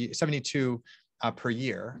 $72 per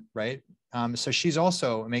year, right? So she's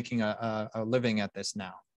also making a living at this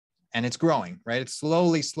now, and it's growing, right? It's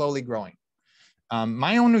slowly growing.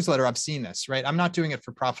 My own newsletter, I've seen this, right? I'm not doing it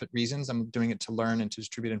for profit reasons. I'm doing it to learn and to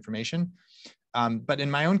distribute information. But in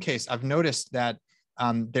my own case, I've noticed that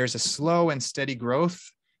there's a slow and steady growth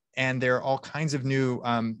And there are all kinds of new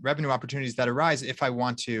revenue opportunities that arise if I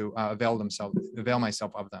want to avail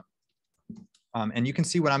myself of them. And you can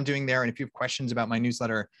see what I'm doing there. And if you have questions about my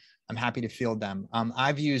newsletter, I'm happy to field them.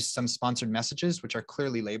 I've used some sponsored messages, which are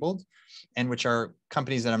clearly labeled and which are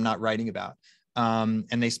companies that I'm not writing about.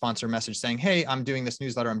 And they sponsor a message saying, hey, I'm doing this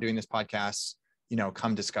newsletter, I'm doing this podcast, you know,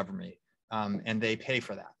 come discover me. And they pay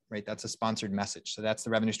for that, right? That's a sponsored message. So that's the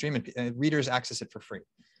revenue stream, and readers access it for free.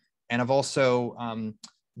 And I've also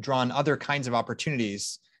drawn other kinds of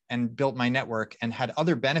opportunities and built my network and had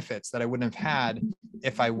other benefits that I wouldn't have had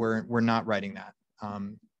if I were not writing that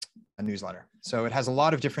a newsletter. So it has a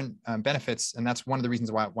lot of different benefits. And that's one of the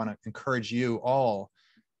reasons why I want to encourage you all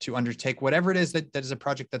to undertake whatever it is that is a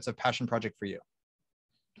project that's a passion project for you.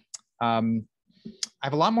 I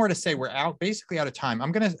have a lot more to say. We're basically out of time.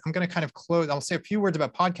 I'm gonna kind of close. I'll say a few words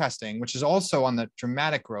about podcasting, which is also on the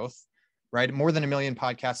dramatic growth, right? More than 1 million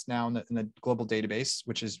podcasts now in the global database,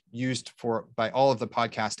 which is used by all of the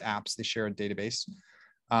podcast apps. They share a database,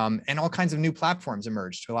 and all kinds of new platforms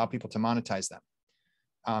emerge to allow people to monetize them.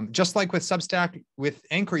 Just like with Substack, with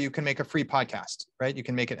Anchor, you can make a free podcast, right? You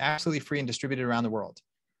can make it absolutely free and distribute it around the world.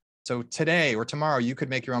 So today or tomorrow, you could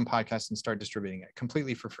make your own podcast and start distributing it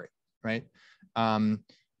completely for free, right?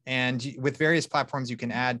 And with various platforms, you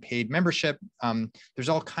can add paid membership. There's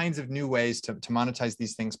all kinds of new ways to monetize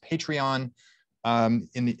these things. Patreon,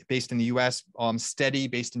 based in the US, Steady,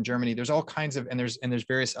 based in Germany. There's all kinds of, and there's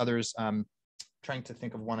various others. Trying to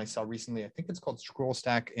think of one I saw recently. I think it's called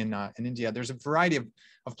Scrollstack in India. There's a variety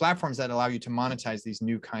of platforms that allow you to monetize these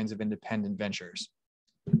new kinds of independent ventures.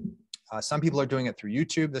 Some people are doing it through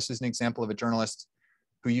YouTube. This is an example of a journalist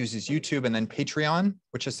who uses YouTube and then Patreon,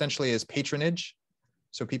 which essentially is patronage.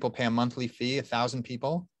 So people pay a monthly fee, 1,000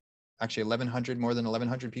 people, actually 1,100, more than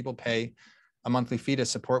 1,100 people pay a monthly fee to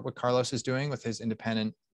support what Carlos is doing with his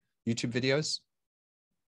independent YouTube videos.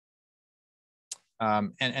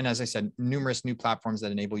 And as I said, numerous new platforms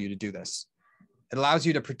that enable you to do this. It allows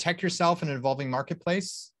you to protect yourself in an evolving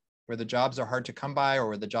marketplace where the jobs are hard to come by or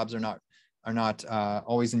where the jobs are not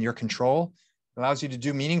always in your control. It allows you to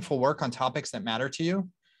do meaningful work on topics that matter to you.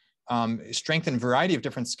 Strengthen a variety of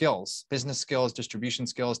different skills, business skills, distribution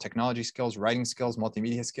skills, technology skills, writing skills,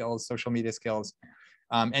 multimedia skills, social media skills.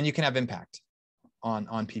 And you can have impact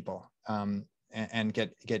on people. And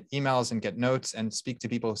get emails and get notes and speak to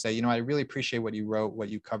people who say, you know, I really appreciate what you wrote, what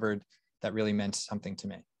you covered, that really meant something to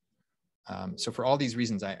me. So for all these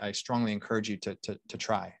reasons, I strongly encourage you to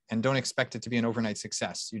try, and don't expect it to be an overnight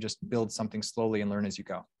success. You just build something slowly and learn as you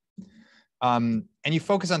go. And you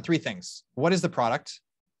focus on 3 things. What is the product?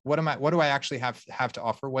 What do I actually have to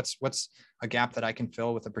offer? What's a gap that I can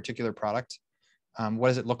fill with a particular product? What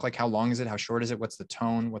does it look like? How long is it? How short is it? What's the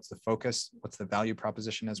tone? What's the focus? What's the value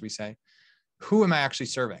proposition, as we say? Who am I actually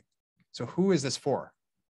serving? So who is this for?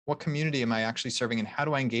 What community am I actually serving, and how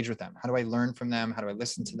do I engage with them? How do I learn from them? How do I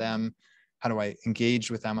listen to them? How do I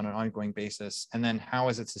engage with them on an ongoing basis? And then how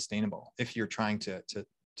is it sustainable if you're trying to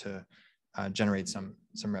generate some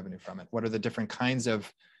revenue from it? What are the different kinds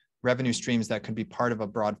of revenue streams that could be part of a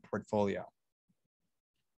broad portfolio?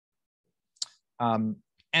 And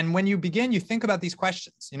when you begin, you think about these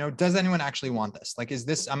questions. You know, does anyone actually want this? Like,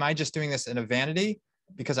 am I just doing this in a vanity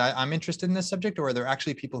because I'm interested in this subject, or are there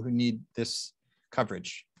actually people who need this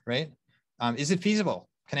coverage, right? Is it feasible?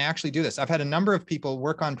 Can I actually do this? I've had a number of people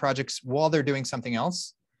work on projects while they're doing something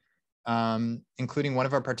else, including one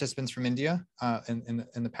of our participants from India in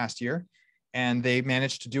the past year. And they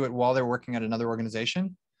managed to do it while they're working at another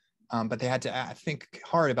organization. But they had to think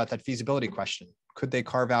hard about that feasibility question. Could they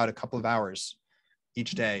carve out a couple of hours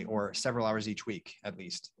each day or several hours each week, at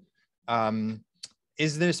least?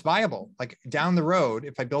 Is this viable? Like down the road,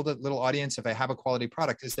 if I build a little audience, if I have a quality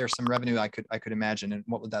product, is there some revenue I could imagine, and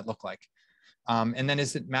what would that look like? And then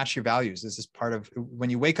is it match your values? Is this part of when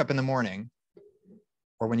you wake up in the morning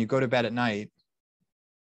or when you go to bed at night,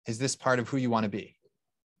 is this part of who you want to be?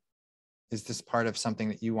 Is this part of something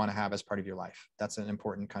that you want to have as part of your life? That's an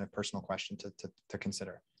important kind of personal question to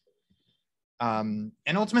consider. And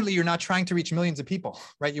ultimately, you're not trying to reach millions of people,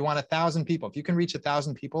 right? You want 1,000 people. If you can reach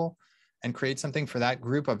 1,000 people and create something for that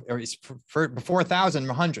group of, or for before 1,000,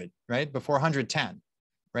 100, right? Before 100, 10,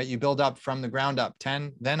 right? You build up from the ground up,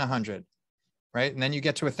 10, then 100, right? And then you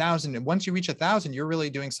get to 1,000. And once you reach 1,000, you're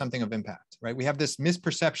really doing something of impact, right? We have this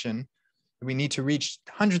misperception that we need to reach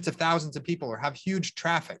hundreds of thousands of people or have huge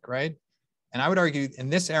traffic, right? And I would argue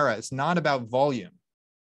in this era, it's not about volume.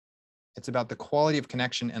 It's about the quality of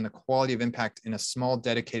connection and the quality of impact in a small,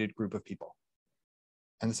 dedicated group of people.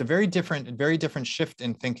 And it's a very different shift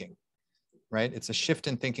in thinking, right? It's a shift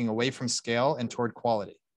in thinking away from scale and toward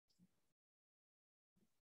quality.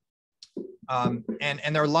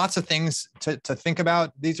 And there are lots of things to think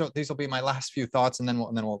about. These will be my last few thoughts, and then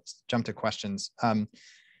we'll jump to questions. There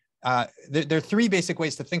are three basic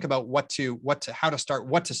ways to think about how to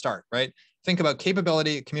start, right? Think about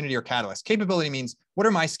capability, community, or catalyst. Capability means, what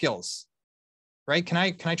are my skills, right? Can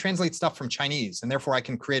I translate stuff from Chinese, and therefore I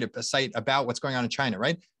can create a site about what's going on in China,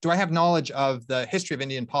 right? Do I have knowledge of the history of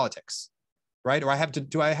Indian politics, right? Or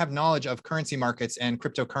do I have knowledge of currency markets and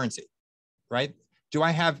cryptocurrency, right? Do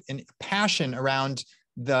I have a passion around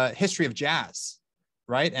the history of jazz,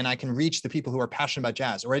 right? And I can reach the people who are passionate about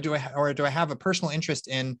jazz. Or do I have a personal interest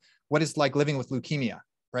in what it's like living with leukemia,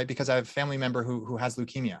 right? Because I have a family member who has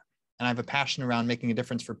leukemia, and I have a passion around making a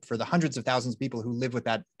difference for the hundreds of thousands of people who live with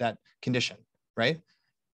that condition, right?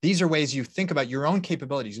 These are ways you think about your own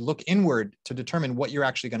capabilities. You look inward to determine what you're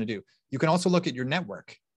actually going to do. You can also look at your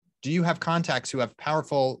network. Do you have contacts who have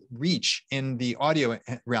powerful reach in the audio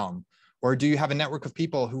realm? Or do you have a network of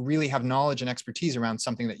people who really have knowledge and expertise around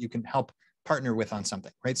something that you can help partner with on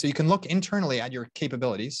something, right? So you can look internally at your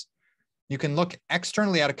capabilities. You can look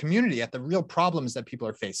externally at a community, at the real problems that people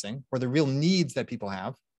are facing or the real needs that people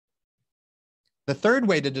have. The third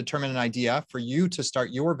way to determine an idea for you to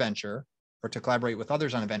start your venture or to collaborate with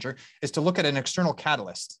others on a venture is to look at an external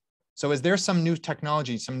catalyst. So is there some new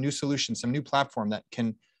technology, some new solution, some new platform that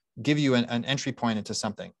can give you an entry point into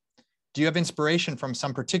something? Do you have inspiration from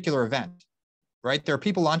some particular event, right? There are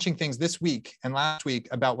people launching things this week and last week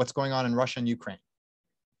about what's going on in Russia and Ukraine,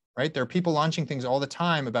 right? There are people launching things all the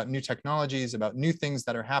time about new technologies, about new things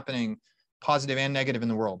that are happening, positive and negative in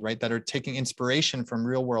the world, right? That are taking inspiration from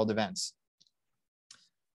real world events.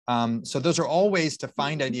 So those are all ways to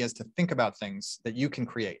find ideas, to think about things that you can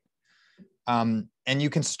create. And you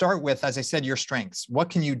can start with, as I said, your strengths. What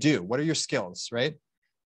can you do? What are your skills, right?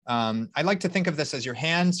 I like to think of this as your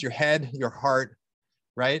hands, your head, your heart,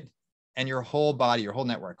 right? And your whole body, your whole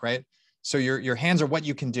network, right? So your hands are what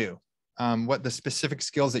you can do, what the specific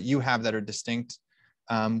skills that you have that are distinct.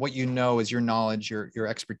 What you know is your knowledge, your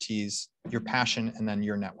expertise, your passion, and then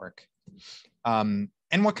your network. And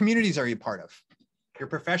what communities are you part of? Your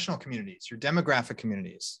professional communities, your demographic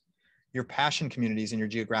communities, your passion communities, and your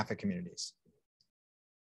geographic communities.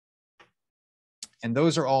 And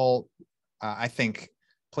those are all, I think,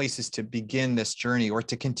 places to begin this journey or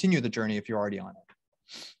to continue the journey if you're already on it.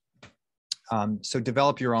 So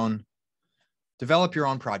develop your own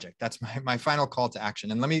project. That's my final call to action.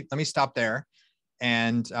 And let me stop there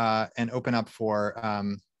and open up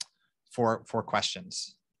for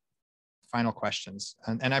questions. Final questions.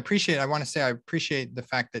 And I want to say I appreciate the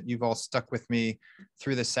fact that you've all stuck with me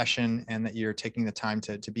through this session and that you're taking the time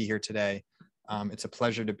to be here today. It's a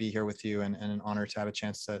pleasure to be here with you and an honor to have a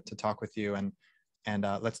chance to talk with you. And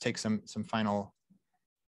let's take some final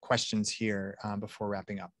questions here before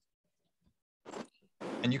wrapping up.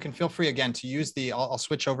 And you can feel free again to use I'll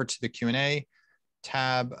switch over to the Q&A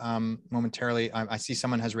tab momentarily. I see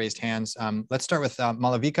someone has raised hands. Let's start with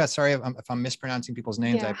Malavika. Sorry if I'm mispronouncing people's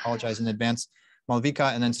names. Yeah. I apologize in advance.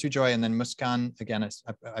 Malavika, and then Sujoy, and then Muskan. Again, I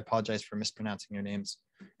apologize for mispronouncing your names.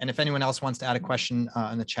 And if anyone else wants to add a question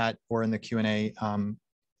in the chat or in the Q&A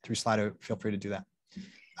through Slido, feel free to do that.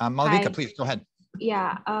 Malavika, Hi. Please go ahead.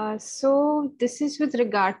 Yeah, so this is with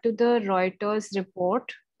regard to the Reuters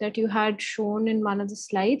report that you had shown in one of the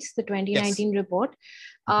slides, the 2019 report.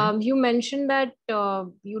 You mentioned that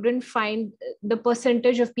you didn't find the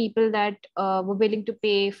percentage of people that were willing to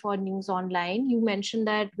pay for news online. You mentioned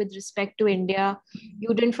that with respect to India,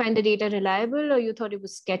 you didn't find the data reliable or you thought it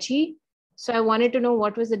was sketchy. So I wanted to know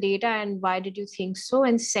what was the data and why did you think so?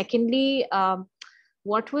 And secondly,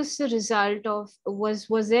 what was the result of, was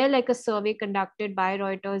there like a survey conducted by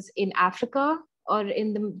Reuters in Africa or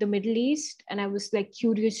in the Middle East? And I was like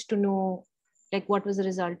curious to know like what was the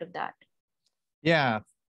result of that? Yeah,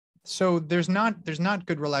 so there's not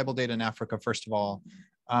good reliable data in Africa, first of all.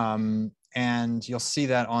 And you'll see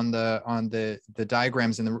that on the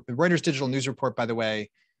diagrams in the Reuters digital news report, by the way,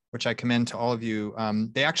 which I commend to all of you.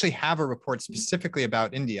 They actually have a report specifically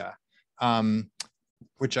about India.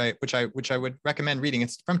 Which I would recommend reading.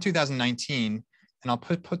 It's from 2019, and I'll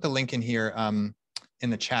put the link in here in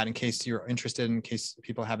the chat in case you're interested, in case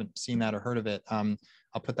people haven't seen that or heard of it.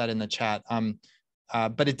 I'll put that in the chat.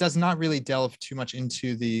 But it does not really delve too much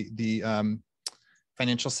into the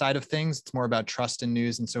financial side of things. It's more about trust in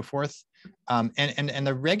news and so forth. And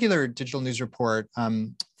the regular digital news report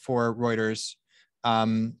for Reuters,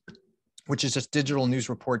 which is just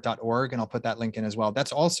digitalnewsreport.org, and I'll put that link in as well.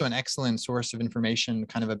 That's also an excellent source of information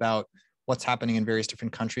kind of about what's happening in various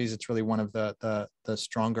different countries. It's really one of the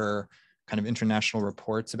stronger kind of international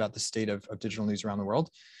reports about the state of digital news around the world.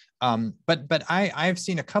 But I've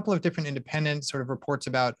seen a couple of different independent sort of reports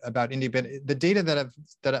about India, but the data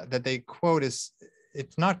that they quote is,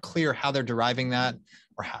 it's not clear how they're deriving that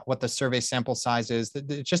or what the survey sample size is.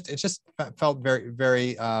 It just felt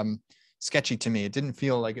very sketchy to me. It didn't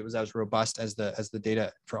feel like it was as robust as the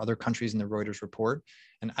data for other countries in the Reuters report.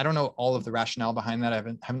 And I don't know all of the rationale behind that. I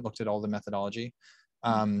haven't looked at all the methodology.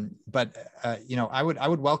 But I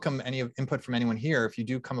would welcome any input from anyone here. If you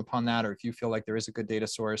do come upon that, or if you feel like there is a good data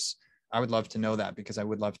source, I would love to know that, because I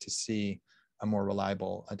would love to see a more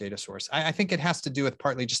reliable data source. I think it has to do with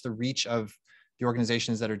partly just the reach of the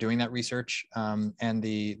organizations that are doing that research, and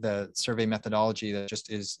the survey methodology that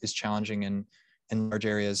just is challenging in large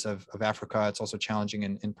areas of Africa. It's also challenging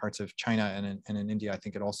in parts of China, and in India. I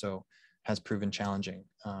think it also has proven challenging.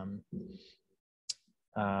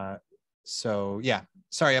 So yeah,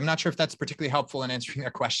 sorry, I'm not sure if that's particularly helpful in answering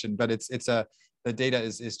that question, but the data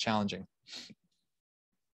is challenging.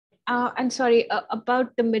 And sorry, about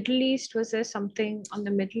the Middle East, was there something on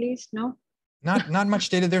the Middle East? No? Not much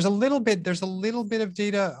data. There's a little bit of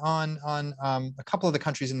data on a couple of the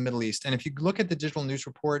countries in the Middle East. And if you look at the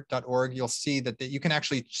digitalnewsreport.org, you'll see that you can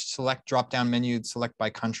actually select drop-down menu, select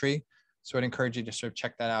by country. So I'd encourage you to sort of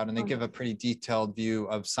check that out. And they give a pretty detailed view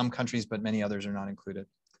of some countries, but many others are not included.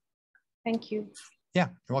 Thank you. Yeah,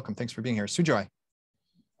 you're welcome. Thanks for being here. Sujoy.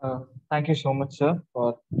 Thank you so much, sir,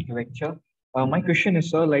 for the lecture. My question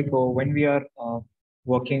is, sir, like when we are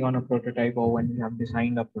working on a prototype or when we have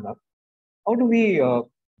designed a product, how do we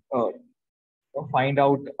find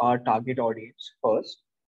out our target audience first?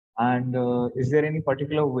 And is there any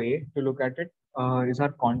particular way to look at it? Is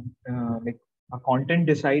our content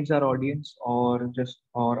decides our audience, or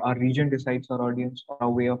our region decides our audience, or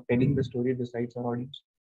our way of telling the story decides our audience?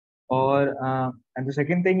 Or and the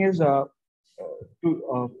second thing is,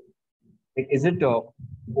 is it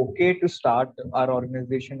okay to start our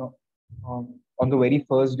organization on the very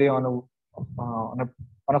first day on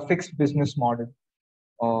a fixed business model,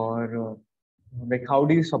 or like how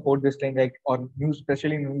do you support this thing, like, or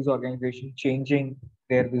especially news organization changing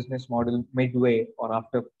their business model midway or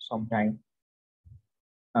after some time?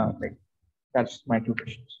 Like that's my two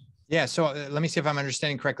questions. Yeah, so let me see if I'm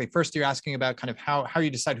understanding correctly. First, you're asking about kind of how you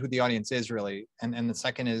decide who the audience is, really, and the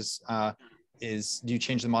second is do you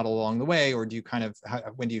change the model along the way, or do you kind of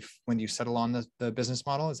when do you settle on the business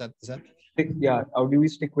model? Is that? Yeah. How do we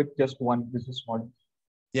stick with just one business model?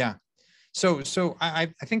 Yeah. So I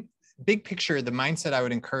think big picture, the mindset I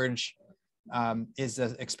would encourage is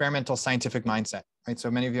an experimental scientific mindset, right? So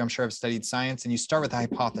many of you, I'm sure, have studied science, and you start with a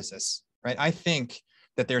hypothesis, right? I think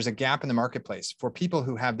that there's a gap in the marketplace for people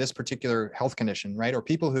who have this particular health condition, right? Or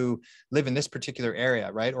people who live in this particular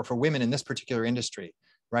area, right? Or for women in this particular industry,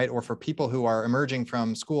 right? Or for people who are emerging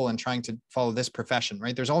from school and trying to follow this profession,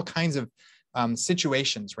 right? There's all kinds of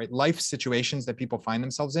situations, right? Life situations that people find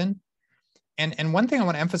themselves in. And one thing I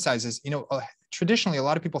want to emphasize is, traditionally, a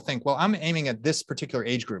lot of people think, well, I'm aiming at this particular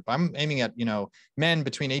age group. I'm aiming at, men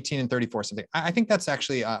between 18 and 34, something. I think that's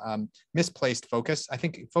actually a misplaced focus. I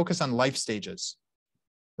think focus on life stages,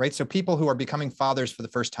 right? So people who are becoming fathers for the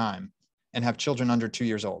first time and have children under 2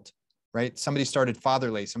 years old, right? Somebody started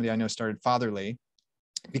Fatherly. Somebody I know started Fatherly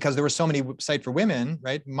because there were so many sites for women,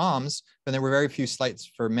 right? Moms, but there were very few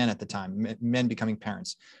sites for men at the time, men becoming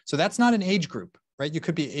parents. So that's not an age group, right? You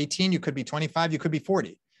could be 18, you could be 25, you could be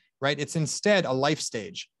 40, right? It's instead a life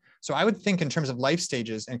stage. So I would think in terms of life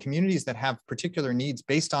stages and communities that have particular needs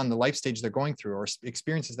based on the life stage they're going through or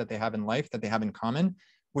experiences that they have in life that they have in common,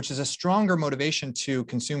 which is a stronger motivation to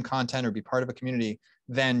consume content or be part of a community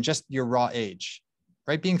than just your raw age,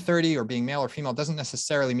 right? Being 30 or being male or female doesn't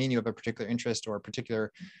necessarily mean you have a particular interest or a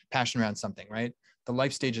particular passion around something, right? The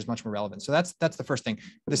life stage is much more relevant. So that's the first thing.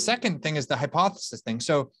 The second thing is the hypothesis thing.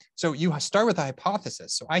 So you start with a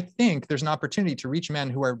hypothesis. So I think there's an opportunity to reach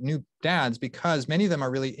men who are new dads because many of them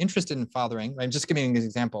are really interested in fathering. I'm just giving an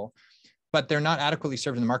example, but they're not adequately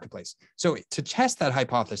served in the marketplace. So to test that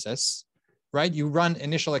hypothesis, right, you run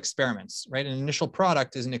initial experiments, right? An initial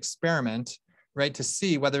product is an experiment, right, to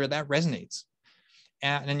see whether that resonates.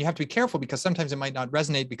 And you have to be careful because sometimes it might not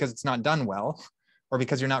resonate because it's not done well or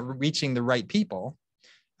because you're not reaching the right people.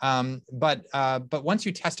 But once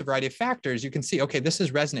you test a variety of factors, you can see, okay, this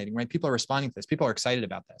is resonating, right? People are responding to this. People are excited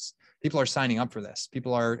about this. People are signing up for this.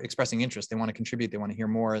 People are expressing interest. They want to contribute. They want to hear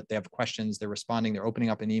more. They have questions. They're responding. They're opening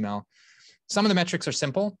up an email. Some of the metrics are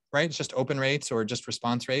simple, right? It's just open rates or just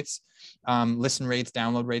response rates, listen rates,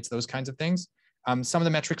 download rates, those kinds of things. Some of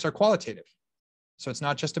the metrics are qualitative. So it's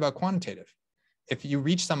not just about quantitative. if you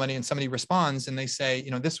reach somebody and somebody responds and they say,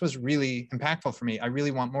 this was really impactful for me. I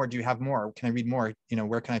really want more. Do you have more? Can I read more?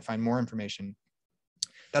 Where can I find more information?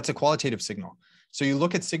 That's a qualitative signal. So you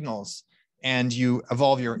look at signals and you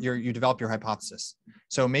evolve you develop your hypothesis.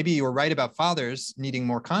 So maybe you were right about fathers needing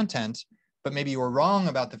more content, but maybe you were wrong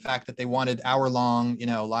about the fact that they wanted hour-long,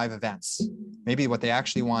 live events. Maybe what they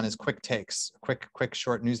actually want is quick takes, quick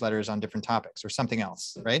short newsletters on different topics or something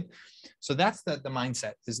else, right? So that's the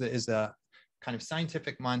mindset, is the kind of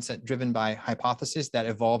scientific mindset driven by hypotheses that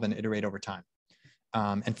evolve and iterate over time.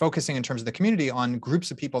 And focusing in terms of the community on groups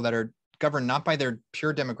of people that are governed not by their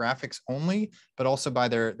pure demographics only, but also by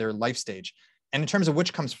their life stage. And in terms of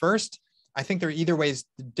which comes first, I think there are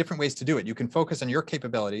different ways to do it. You can focus on your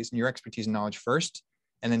capabilities and your expertise and knowledge first,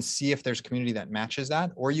 and then see if there's community that matches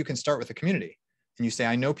that. Or you can start with a community and you say,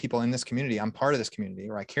 I know people in this community, I'm part of this community,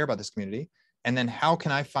 or I care about this community. And then how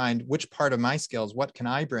can I find which part of my skills, what can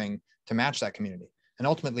I bring to match that community? And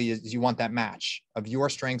ultimately is you want that match of your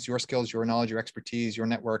strengths, your skills, your knowledge, your expertise, your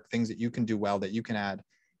network, things that you can do well, that you can add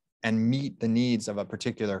and meet the needs of a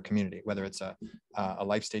particular community, whether it's a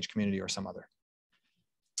life stage community or some other.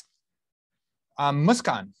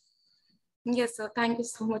 Muskan. Yes, sir. Thank you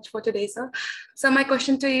so much for today, sir. So my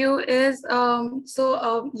question to you is,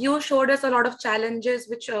 you showed us a lot of challenges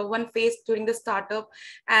which one faced during the startup,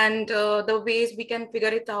 and the ways we can figure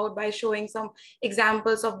it out by showing some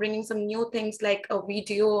examples of bringing some new things, like a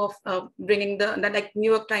video of bringing the like New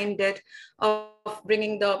York Times did, of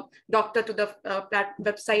bringing the doctor to the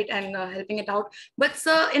website and helping it out. But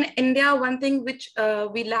sir, in India, one thing which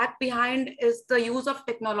we lag behind is the use of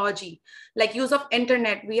technology, like use of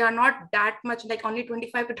internet. We are not that much, like only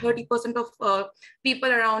 25 to 30% of people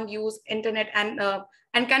around use internet and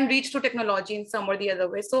can reach to technology in some or the other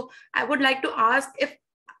way. So I would like to ask,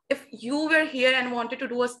 if you were here and wanted to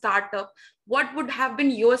do a startup, what would have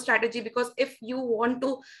been your strategy? Because if you want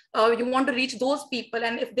to reach those people,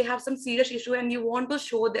 and if they have some serious issue and you want to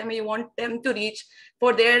show them, you want them to reach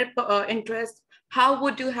for their interest, how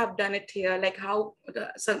would you have done it here? Like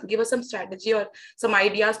give us some strategy or some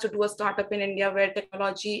ideas to do a startup in India where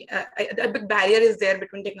technology, a big barrier is there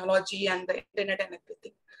between technology and the internet and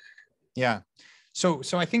everything. Yeah. So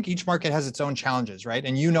I think each market has its own challenges, right?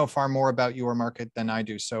 And you know far more about your market than I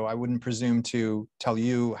do. So I wouldn't presume to tell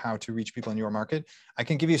you how to reach people in your market. I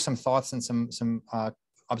can give you some thoughts and some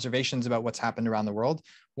observations about what's happened around the world.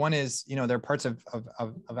 One is, there are parts of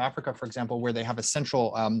Africa, for example, where they have a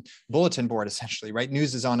central bulletin board, essentially, right?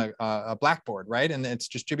 News is on a blackboard, right? And it's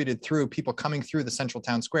distributed through people coming through the central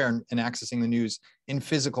town square and accessing the news in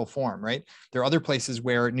physical form, right? There are other places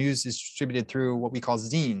where news is distributed through what we call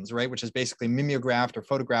zines, right? Which is basically mimeographed or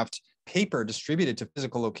photographed paper distributed to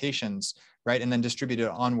physical locations, right? And then distributed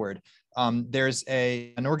onward. There's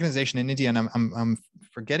an organization in India, and I'm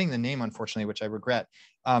forgetting the name, unfortunately, which I regret,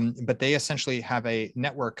 but they essentially have a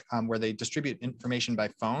network where they distribute information by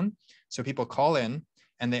phone. So people call in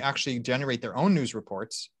and they actually generate their own news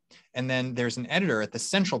reports. And then there's an editor at the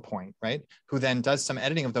central point, right, who then does some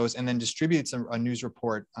editing of those and then distributes a news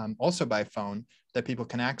report also by phone that people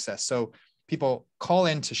can access. So people call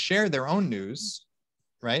in to share their own news,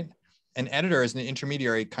 right? An editor as an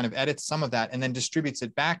intermediary kind of edits some of that and then distributes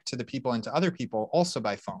it back to the people and to other people also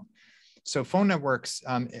by phone. So phone networks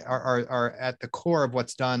are at the core of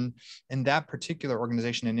what's done in that particular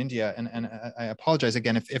organization in India. And I apologize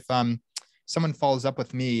again if someone follows up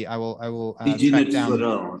with me, I will track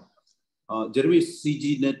down. Jeremy,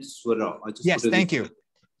 CGNet Swara. Yes, thank you.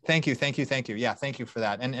 Thank you. Yeah, thank you for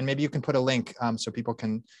that. And maybe you can put a link so people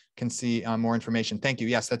can see more information. Thank you.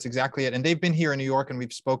 Yes, that's exactly it. And they've been here in New York and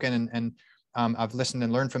we've spoken and I've listened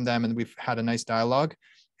and learned from them and we've had a nice dialogue.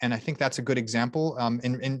 And I think that's a good example,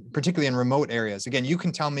 particularly in remote areas. Again, you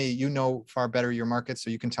can tell me, you know far better your market, so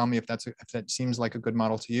you can tell me if that seems like a good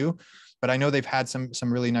model to you. But I know they've had some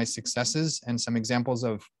really nice successes and some examples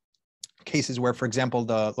of cases where, for example,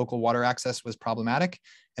 the local water access was problematic,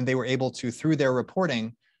 and they were able to, through their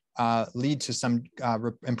reporting, lead to some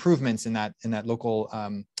improvements in that local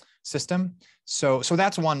system. So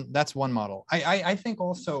that's one model. I think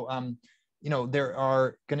also. There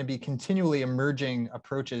are going to be continually emerging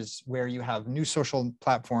approaches where you have new social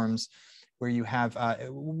platforms, where you have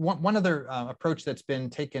one other approach that's been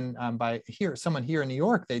taken by someone here in New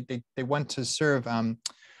York. They went to serve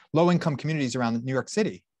low-income communities around New York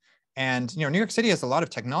City. And, New York City has a lot of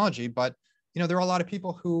technology, but, there are a lot of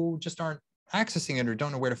people who just aren't accessing it or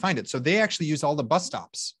don't know where to find it. So they actually use all the bus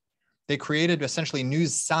stops. They created essentially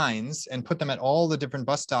news signs and put them at all the different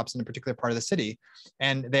bus stops in a particular part of the city.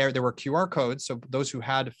 And there were QR codes. So those who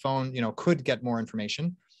had a phone, could get more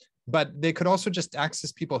information, but they could also just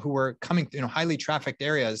access people who were coming, highly trafficked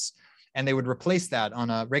areas and they would replace that on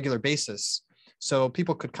a regular basis. So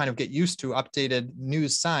people could kind of get used to updated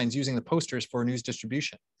news signs using the posters for news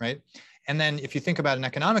distribution, right? And then if you think about an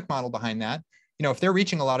economic model behind that, you know, if they're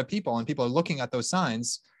reaching a lot of people and people are looking at those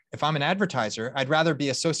signs, if I'm an advertiser, I'd rather be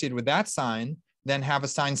associated with that sign than have a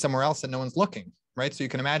sign somewhere else that no one's looking, right? So you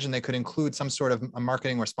can imagine they could include some sort of a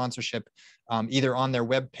marketing or sponsorship, either on their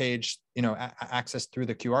web page, you know, access through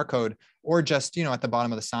the QR code, or just, you know, at the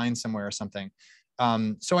bottom of the sign somewhere or something.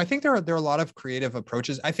 So I think there are a lot of creative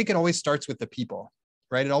approaches. I think it always starts with the people,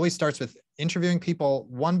 right? It always starts with interviewing people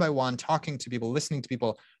one by one, talking to people, listening to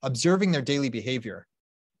people, observing their daily behavior,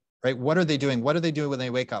 right? What are they doing? What do they do when they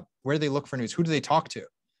wake up? Where do they look for news? Who do they talk to?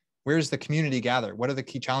 Where does the community gather? What are the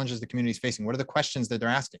key challenges the community is facing? What are the questions that they're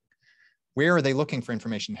asking? Where are they looking for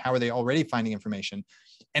information? How are they already finding information?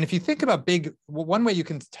 And if you think about one way you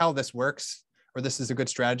can tell this works, or this is a good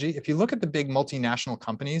strategy, if you look at the big multinational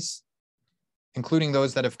companies, including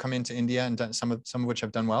those that have come into India and done, some of which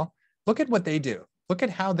have done well, look at what they do. Look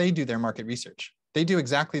at how they do their market research. They do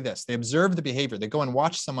exactly this. They observe the behavior. They go and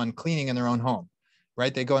watch someone cleaning in their own home,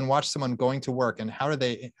 right? They go and watch someone going to work, and how are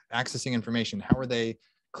they accessing information? How are they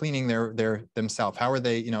cleaning themselves? How are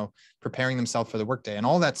they, you know, preparing themselves for the workday and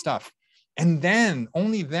all that stuff? And then,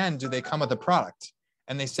 only then do they come with a product.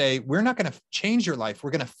 And they say, we're not going to change your life.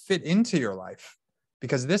 We're going to fit into your life,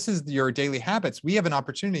 because this is your daily habits. We have an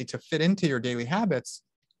opportunity to fit into your daily habits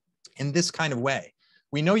in this kind of way.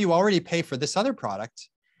 We know you already pay for this other product.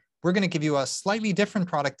 We're going to give you a slightly different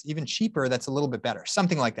product, even cheaper, that's a little bit better,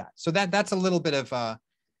 something like that. So that's a little bit of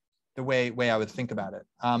the way I would think about it.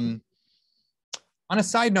 On a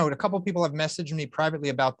side note, a couple of people have messaged me privately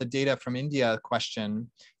about the data from India question.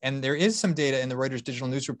 And there is some data in the Reuters Digital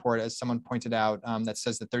News Report, as someone pointed out, that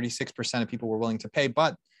says that 36% of people were willing to pay,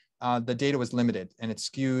 but the data was limited, and it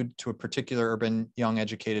skewed to a particular urban, young,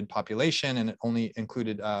 educated population, and it only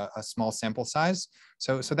included a small sample size.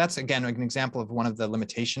 So that's, again, an example of one of the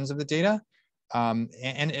limitations of the data. And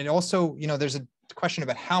it also, you know, there's a question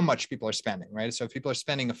about how much people are spending, right? So if people are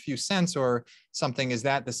spending a few cents or something, is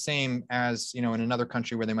that the same as, you know, in another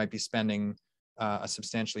country where they might be spending a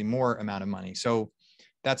substantially more amount of money? So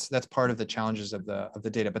that's part of the challenges of the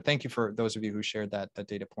data. But thank you for those of you who shared that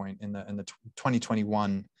data point in the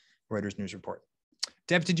 2021 Reuters News Report.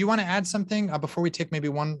 Deb, did you want to add something before we take maybe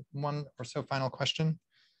one or so final question?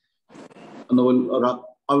 No,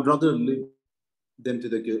 I would rather leave them to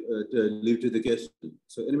the guest.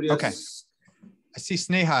 So anybody else? Okay. I see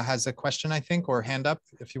Sneha has a question, I think, or hand up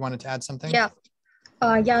if you wanted to add something. Yeah.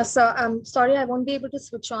 Yeah, so I'm sorry, I won't be able to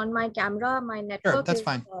switch on my camera. My network Sure, that's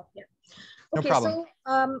fine. Yeah. No Okay, problem.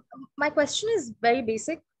 so my question is very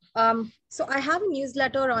basic. So I have a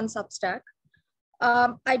newsletter on Substack.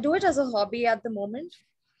 I do it as a hobby at the moment,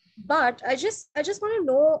 but I just want to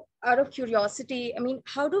know, out of curiosity, I mean,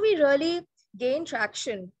 how do we really gain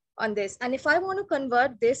traction on this? And if I want to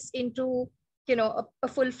convert this into, you know, a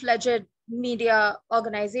full-fledged media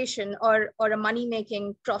organization or a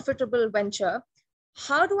money-making profitable venture,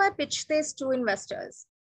 how do I pitch this to investors?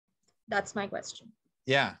 That's my question.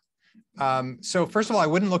 Yeah. So first of all, I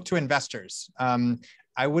wouldn't look to investors.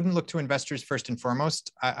 I wouldn't look to investors first and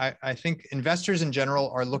foremost. I think investors in general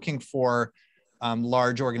are looking for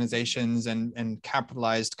large organizations and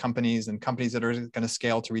capitalized companies and companies that are going to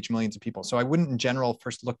scale to reach millions of people. So I wouldn't in general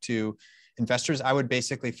first look to investors. I would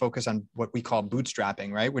basically focus on what we call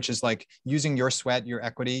bootstrapping, right? Which is like using your sweat, your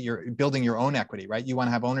equity, you're building your own equity, right? You want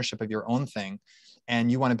to have ownership of your own thing, and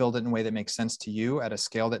you want to build it in a way that makes sense to you at a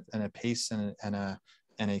scale that and a pace and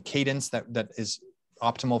a cadence that is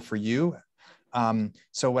optimal for you.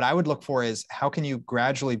 So what I would look for is, how can you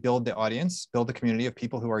gradually build the audience, build the community of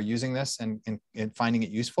people who are using this and finding it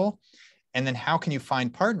useful? And then how can you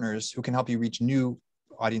find partners who can help you reach new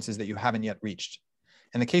audiences that you haven't yet reached?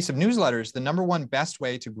 In the case of newsletters, the number one best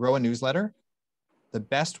way to grow a newsletter,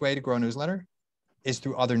 is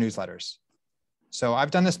through other newsletters. So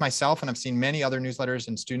I've done this myself, and I've seen many other newsletters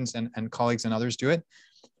and students and colleagues and others do it.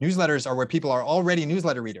 Newsletters are where people are already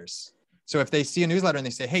newsletter readers. So if they see a newsletter and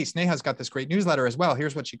they say, hey, Sneha's got this great newsletter as well,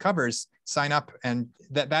 here's what she covers, sign up. And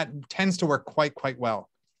that tends to work quite well,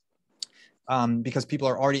 because people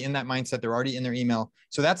are already in that mindset. They're already in their email.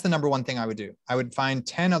 So that's the number one thing I would do. I would find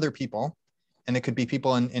 10 other people, and it could be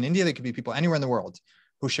people in India, they could be people anywhere in the world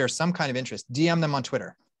who share some kind of interest. DM them on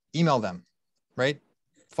Twitter, email them, right?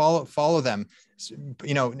 Follow them,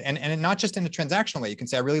 you know, and not just in a transactional way. You can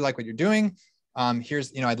say, I really like what you're doing.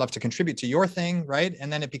 Here's, you know, I'd love to contribute to your thing, right?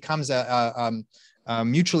 And then it becomes a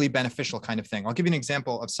mutually beneficial kind of thing. I'll give you an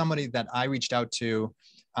example of somebody that I reached out to.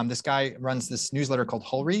 This guy runs this newsletter called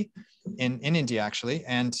Hulri in India, actually.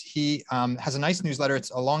 And he has a nice newsletter.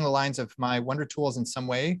 It's along the lines of my Wonder Tools in some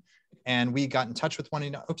way, And we got in touch with one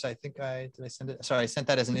another. Oops, I think did I send it? Sorry, I sent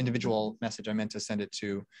that as an individual message. I meant to send it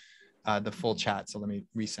to the full chat. So let me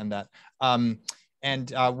resend that.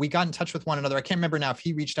 And we got in touch with one another. I can't remember now if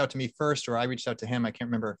he reached out to me first or I reached out to him. I can't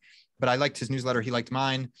remember, but I liked his newsletter. He liked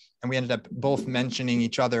mine. And we ended up both mentioning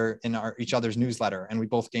each other in each other's newsletter. And we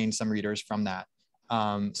both gained some readers from that.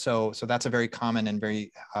 So that's a very common and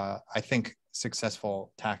very, I think,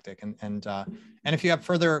 successful tactic. And if you have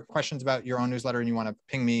further questions about your own newsletter and you want to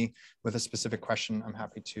ping me with a specific question, I'm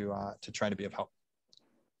happy to try to be of help.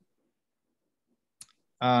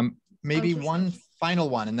 Maybe one final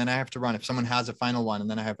one, and then I have to run. If someone has a final one, and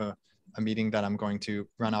then I have a meeting that I'm going to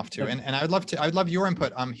run off to. And I'd love your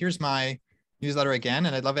input. Here's my newsletter again,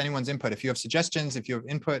 and I'd love anyone's input. If you have suggestions, if you have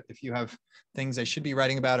input, if you have things I should be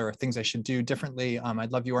writing about or things I should do differently,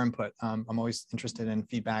 I'd love your input. I'm always interested in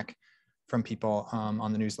feedback from people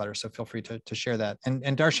on the newsletter, so feel free to share that.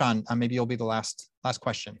 And Darshan, maybe you'll be the last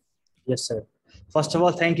question. Yes, sir. First of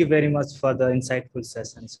all, thank you very much for the insightful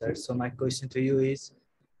session, sir. So my question to you is,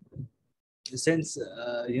 since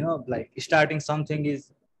like starting something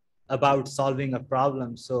is about solving a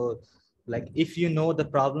problem, so like if you know the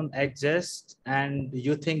problem exists and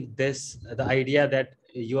you think the idea that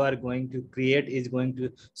you are going to create is going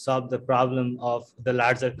to solve the problem of the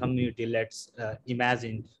larger community, let's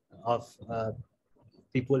imagine of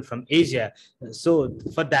people from Asia. So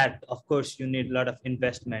for that, of course, you need a lot of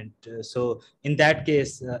investment. So in that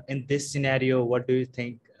case, in this scenario, what do you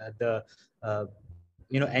think the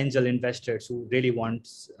angel investors who really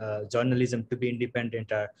wants journalism to be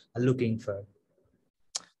independent are looking for?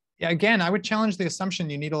 Yeah, again, I would challenge the assumption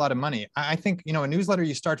you need a lot of money. I think, a newsletter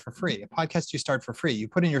you start for free, a podcast you start for free. You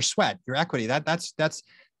put in your sweat, your equity.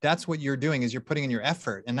 That's what you're doing, is you're putting in your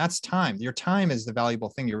effort, and that's time. Your time is the valuable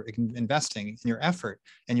thing. You're investing in your effort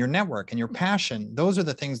and your network and your passion. Those are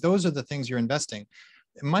the things you're investing.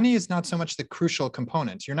 Money is not so much the crucial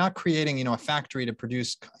component. You're not creating, a factory to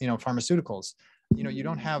produce, pharmaceuticals. You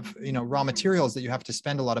don't have, raw materials that you have to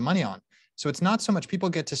spend a lot of money on. So it's not so much, people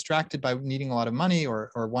get distracted by needing a lot of money or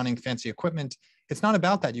wanting fancy equipment. It's not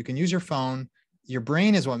about that. You can use your phone. Your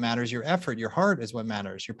brain is what matters. Your effort, your heart is what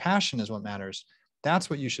matters. Your passion is what matters. That's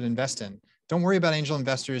what you should invest in. Don't worry about angel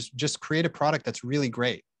investors. Just create a product that's really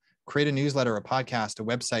great. Create a newsletter, a podcast, a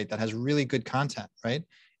website that has really good content, right?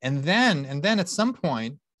 And then at some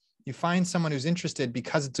point, you find someone who's interested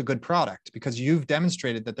because it's a good product, because you've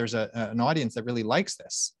demonstrated that there's an audience that really likes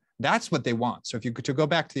this. That's what they want. So to go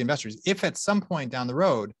back to the investors, if at some point down the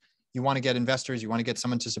road, you want to get investors, you want to get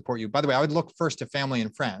someone to support you. By the way, I would look first to family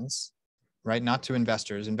and friends, right? Not to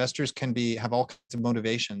investors. Investors can have all kinds of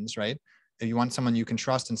motivations, right? If you want someone you can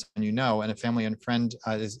trust and someone and a family and friend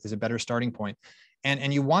is a better starting point.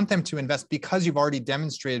 And you want them to invest because you've already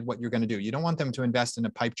demonstrated what you're going to do. You don't want them to invest in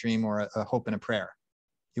a pipe dream or a hope and a prayer.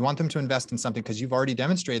 You want them to invest in something because you've already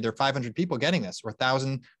demonstrated there are 500 people getting this, or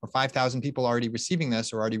 1,000 or 5,000 people already receiving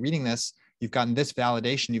this or already reading this. You've gotten this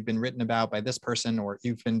validation. You've been written about by this person, or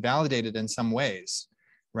you've been validated in some ways,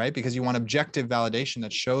 right? Because you want objective validation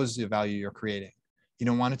that shows the value you're creating. You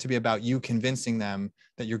don't want it to be about you convincing them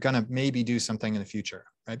that you're going to maybe do something in the future,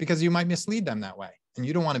 right? Because you might mislead them that way, and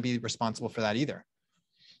you don't want to be responsible for that either.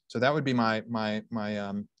 So that would be my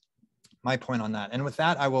point on that. And with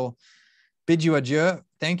that, I will bid you adieu.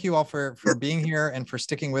 Thank you all for being here and for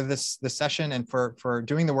sticking with this session and for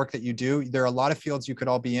doing the work that you do. There are a lot of fields you could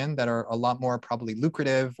all be in that are a lot more probably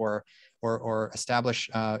lucrative or establish,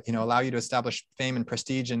 allow you to establish fame and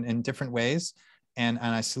prestige in different ways. And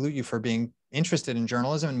I salute you for being interested in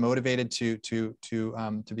journalism and motivated to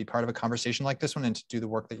be part of a conversation like this one and to do the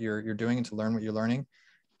work that you're doing and to learn what you're learning.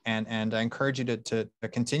 And I encourage you to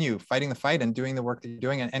continue fighting the fight and doing the work that you're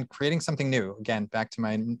doing and creating something new. Again, back to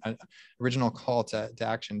my original call to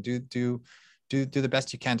action. Do the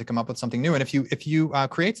best you can to come up with something new. And if you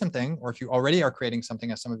create something, or if you already are creating something,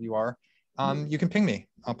 as some of you are, you can ping me.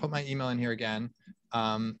 I'll put my email in here again,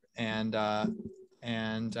 and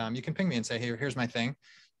you can ping me and say, hey, here's my thing.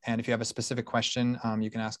 And if you have a specific question, you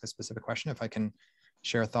can ask a specific question. If I can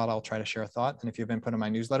share a thought, I'll try to share a thought. And if you've been put in my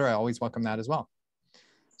newsletter, I always welcome that as well.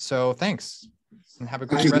 So thanks, and have a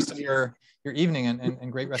great rest of your evening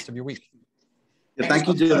and great rest of your week. Yeah, thank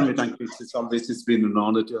you, Jeremy. Thank you. It's been an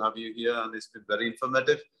honor to have you here, and it's been very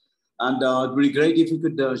informative. And it would be great if you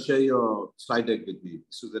could share your slide deck with me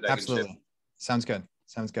so that I can share. Sounds good.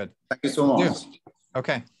 Sounds good. Thank you so much.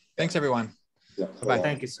 Okay. Thanks, everyone. Yeah. Bye.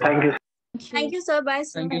 Thank you, sir. Thank you. Thank you, sir. Bye,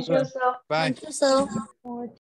 sir. Thank you, sir. Bye. Thank you, sir.